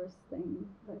Best Worst Thing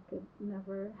That Could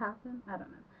Never Happen, I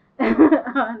don't know,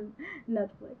 on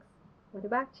Netflix. What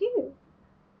about you?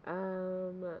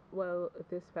 Well,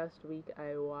 this past week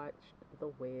I watched The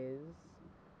Wiz,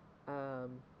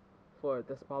 for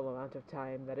the small amount of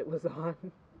time that it was on,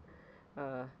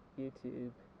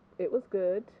 YouTube. It was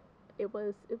good. I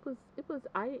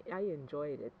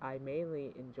enjoyed it. I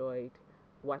mainly enjoyed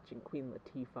watching Queen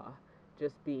Latifah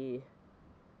just be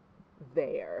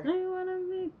there. I wanna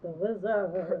meet the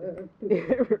wizard.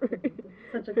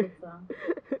 Such a good song.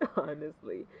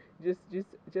 Honestly, just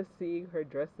seeing her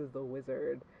dressed as the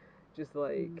wizard, just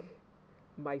like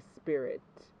my spirit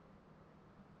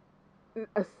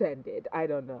ascended. I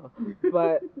don't know,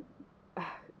 but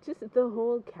just the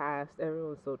whole cast,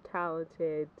 everyone's so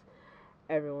talented.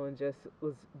 Everyone just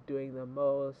was doing the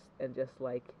most and just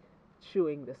like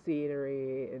chewing the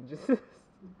scenery and just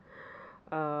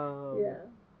Yeah.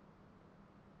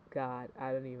 God,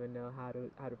 I don't even know how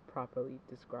to properly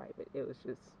describe it. It's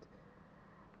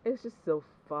just so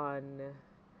fun.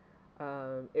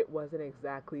 It wasn't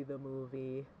exactly the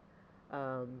movie.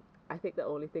 I think the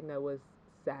only thing I was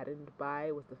saddened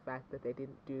by was the fact that they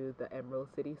didn't do the Emerald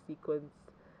City sequence,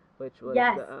 which was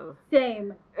yes,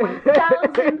 same,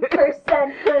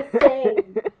 1000% the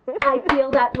same. I feel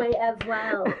that way as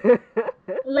well.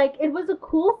 Like, it was a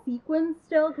cool sequence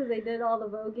still, because they did all the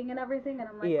voguing and everything, and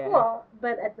I'm like, cool.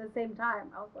 But at the same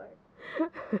time, I was like,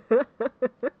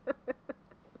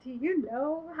 do you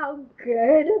know how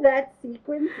good that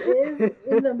sequence is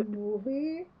in the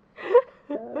movie?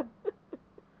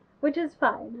 Which is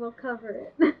fine. We'll cover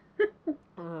it.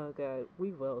 Oh god,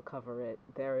 we will cover it.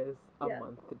 There is a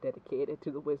month dedicated to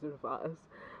the Wizard of Oz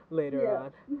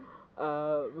later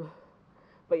on.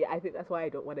 But yeah, I think that's why I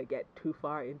don't want to get too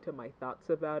far into my thoughts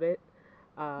about it.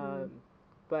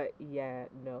 But yeah,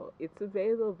 no, it's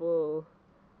available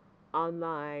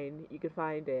online. You can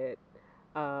find it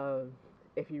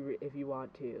if you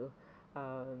want to.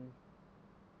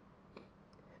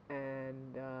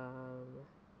 And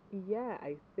yeah,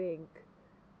 I think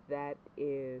that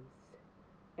is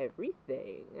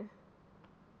everything.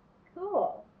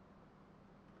 Cool.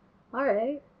 All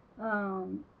right.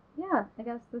 Yeah, I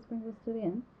guess this brings us to the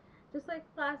end. Just like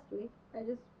last week, I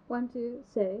just want to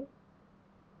say,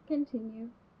 continue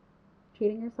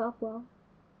treating yourself well.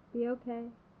 Be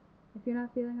okay. If you're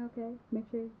not feeling okay, make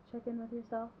sure you check in with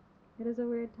yourself. It is a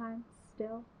weird time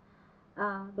still.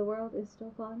 The world is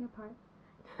still falling apart.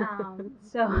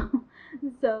 So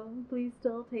please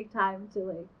still take time to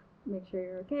like make sure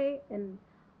you're okay, and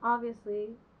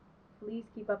obviously please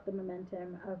keep up the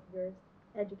momentum of your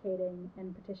educating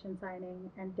and petition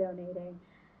signing and donating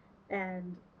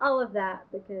and all of that,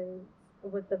 because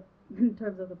with the in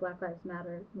terms of the Black Lives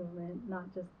Matter movement,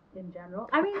 not just in general.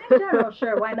 I mean, in general,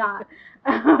 sure, why not?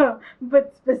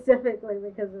 But specifically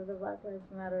because of the Black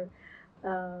Lives Matter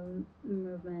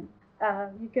movement.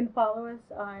 You can follow us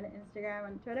on Instagram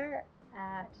and Twitter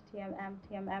at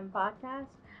TMM Podcast,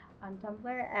 on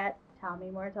Tumblr at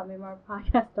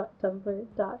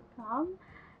tellmemorepodcast.tumblr.com.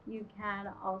 You can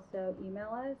also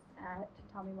email us at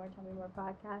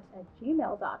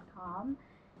tellmemorepodcast@gmail.com.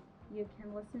 you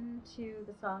can listen to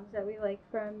the songs that we like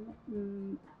from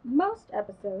most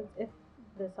episodes if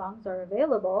the songs are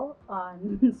available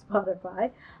on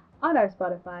Spotify. On our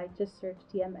Spotify, just search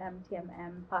TMM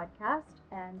podcast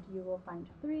and you will find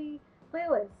 3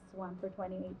 playlists, one for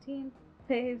 2018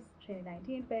 faves,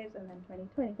 2019 faves, and then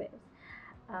 2020 faves.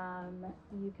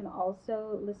 You can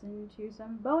also listen to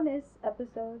some bonus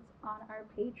episodes on our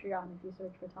Patreon if you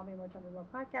search for Tell Me More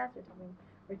podcast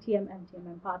or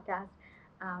TMM podcast.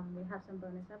 We have some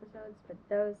bonus episodes, but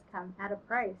those come at a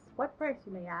price. What price,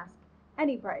 you may ask?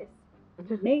 Any price.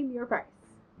 Name your price.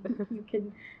 You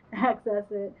can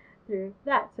access it through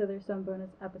that. So there's some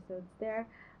bonus episodes there.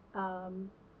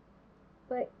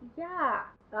 But yeah,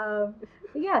 so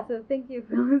thank you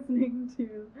for listening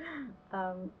to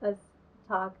us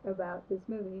talk about this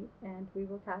movie, and we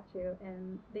will catch you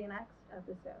in the next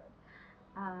episode.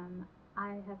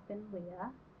 I have been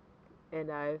Leah.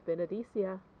 And I've been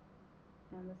Adicia.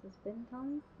 And this has been Tell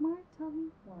Me More.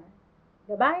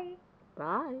 Goodbye.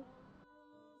 Bye.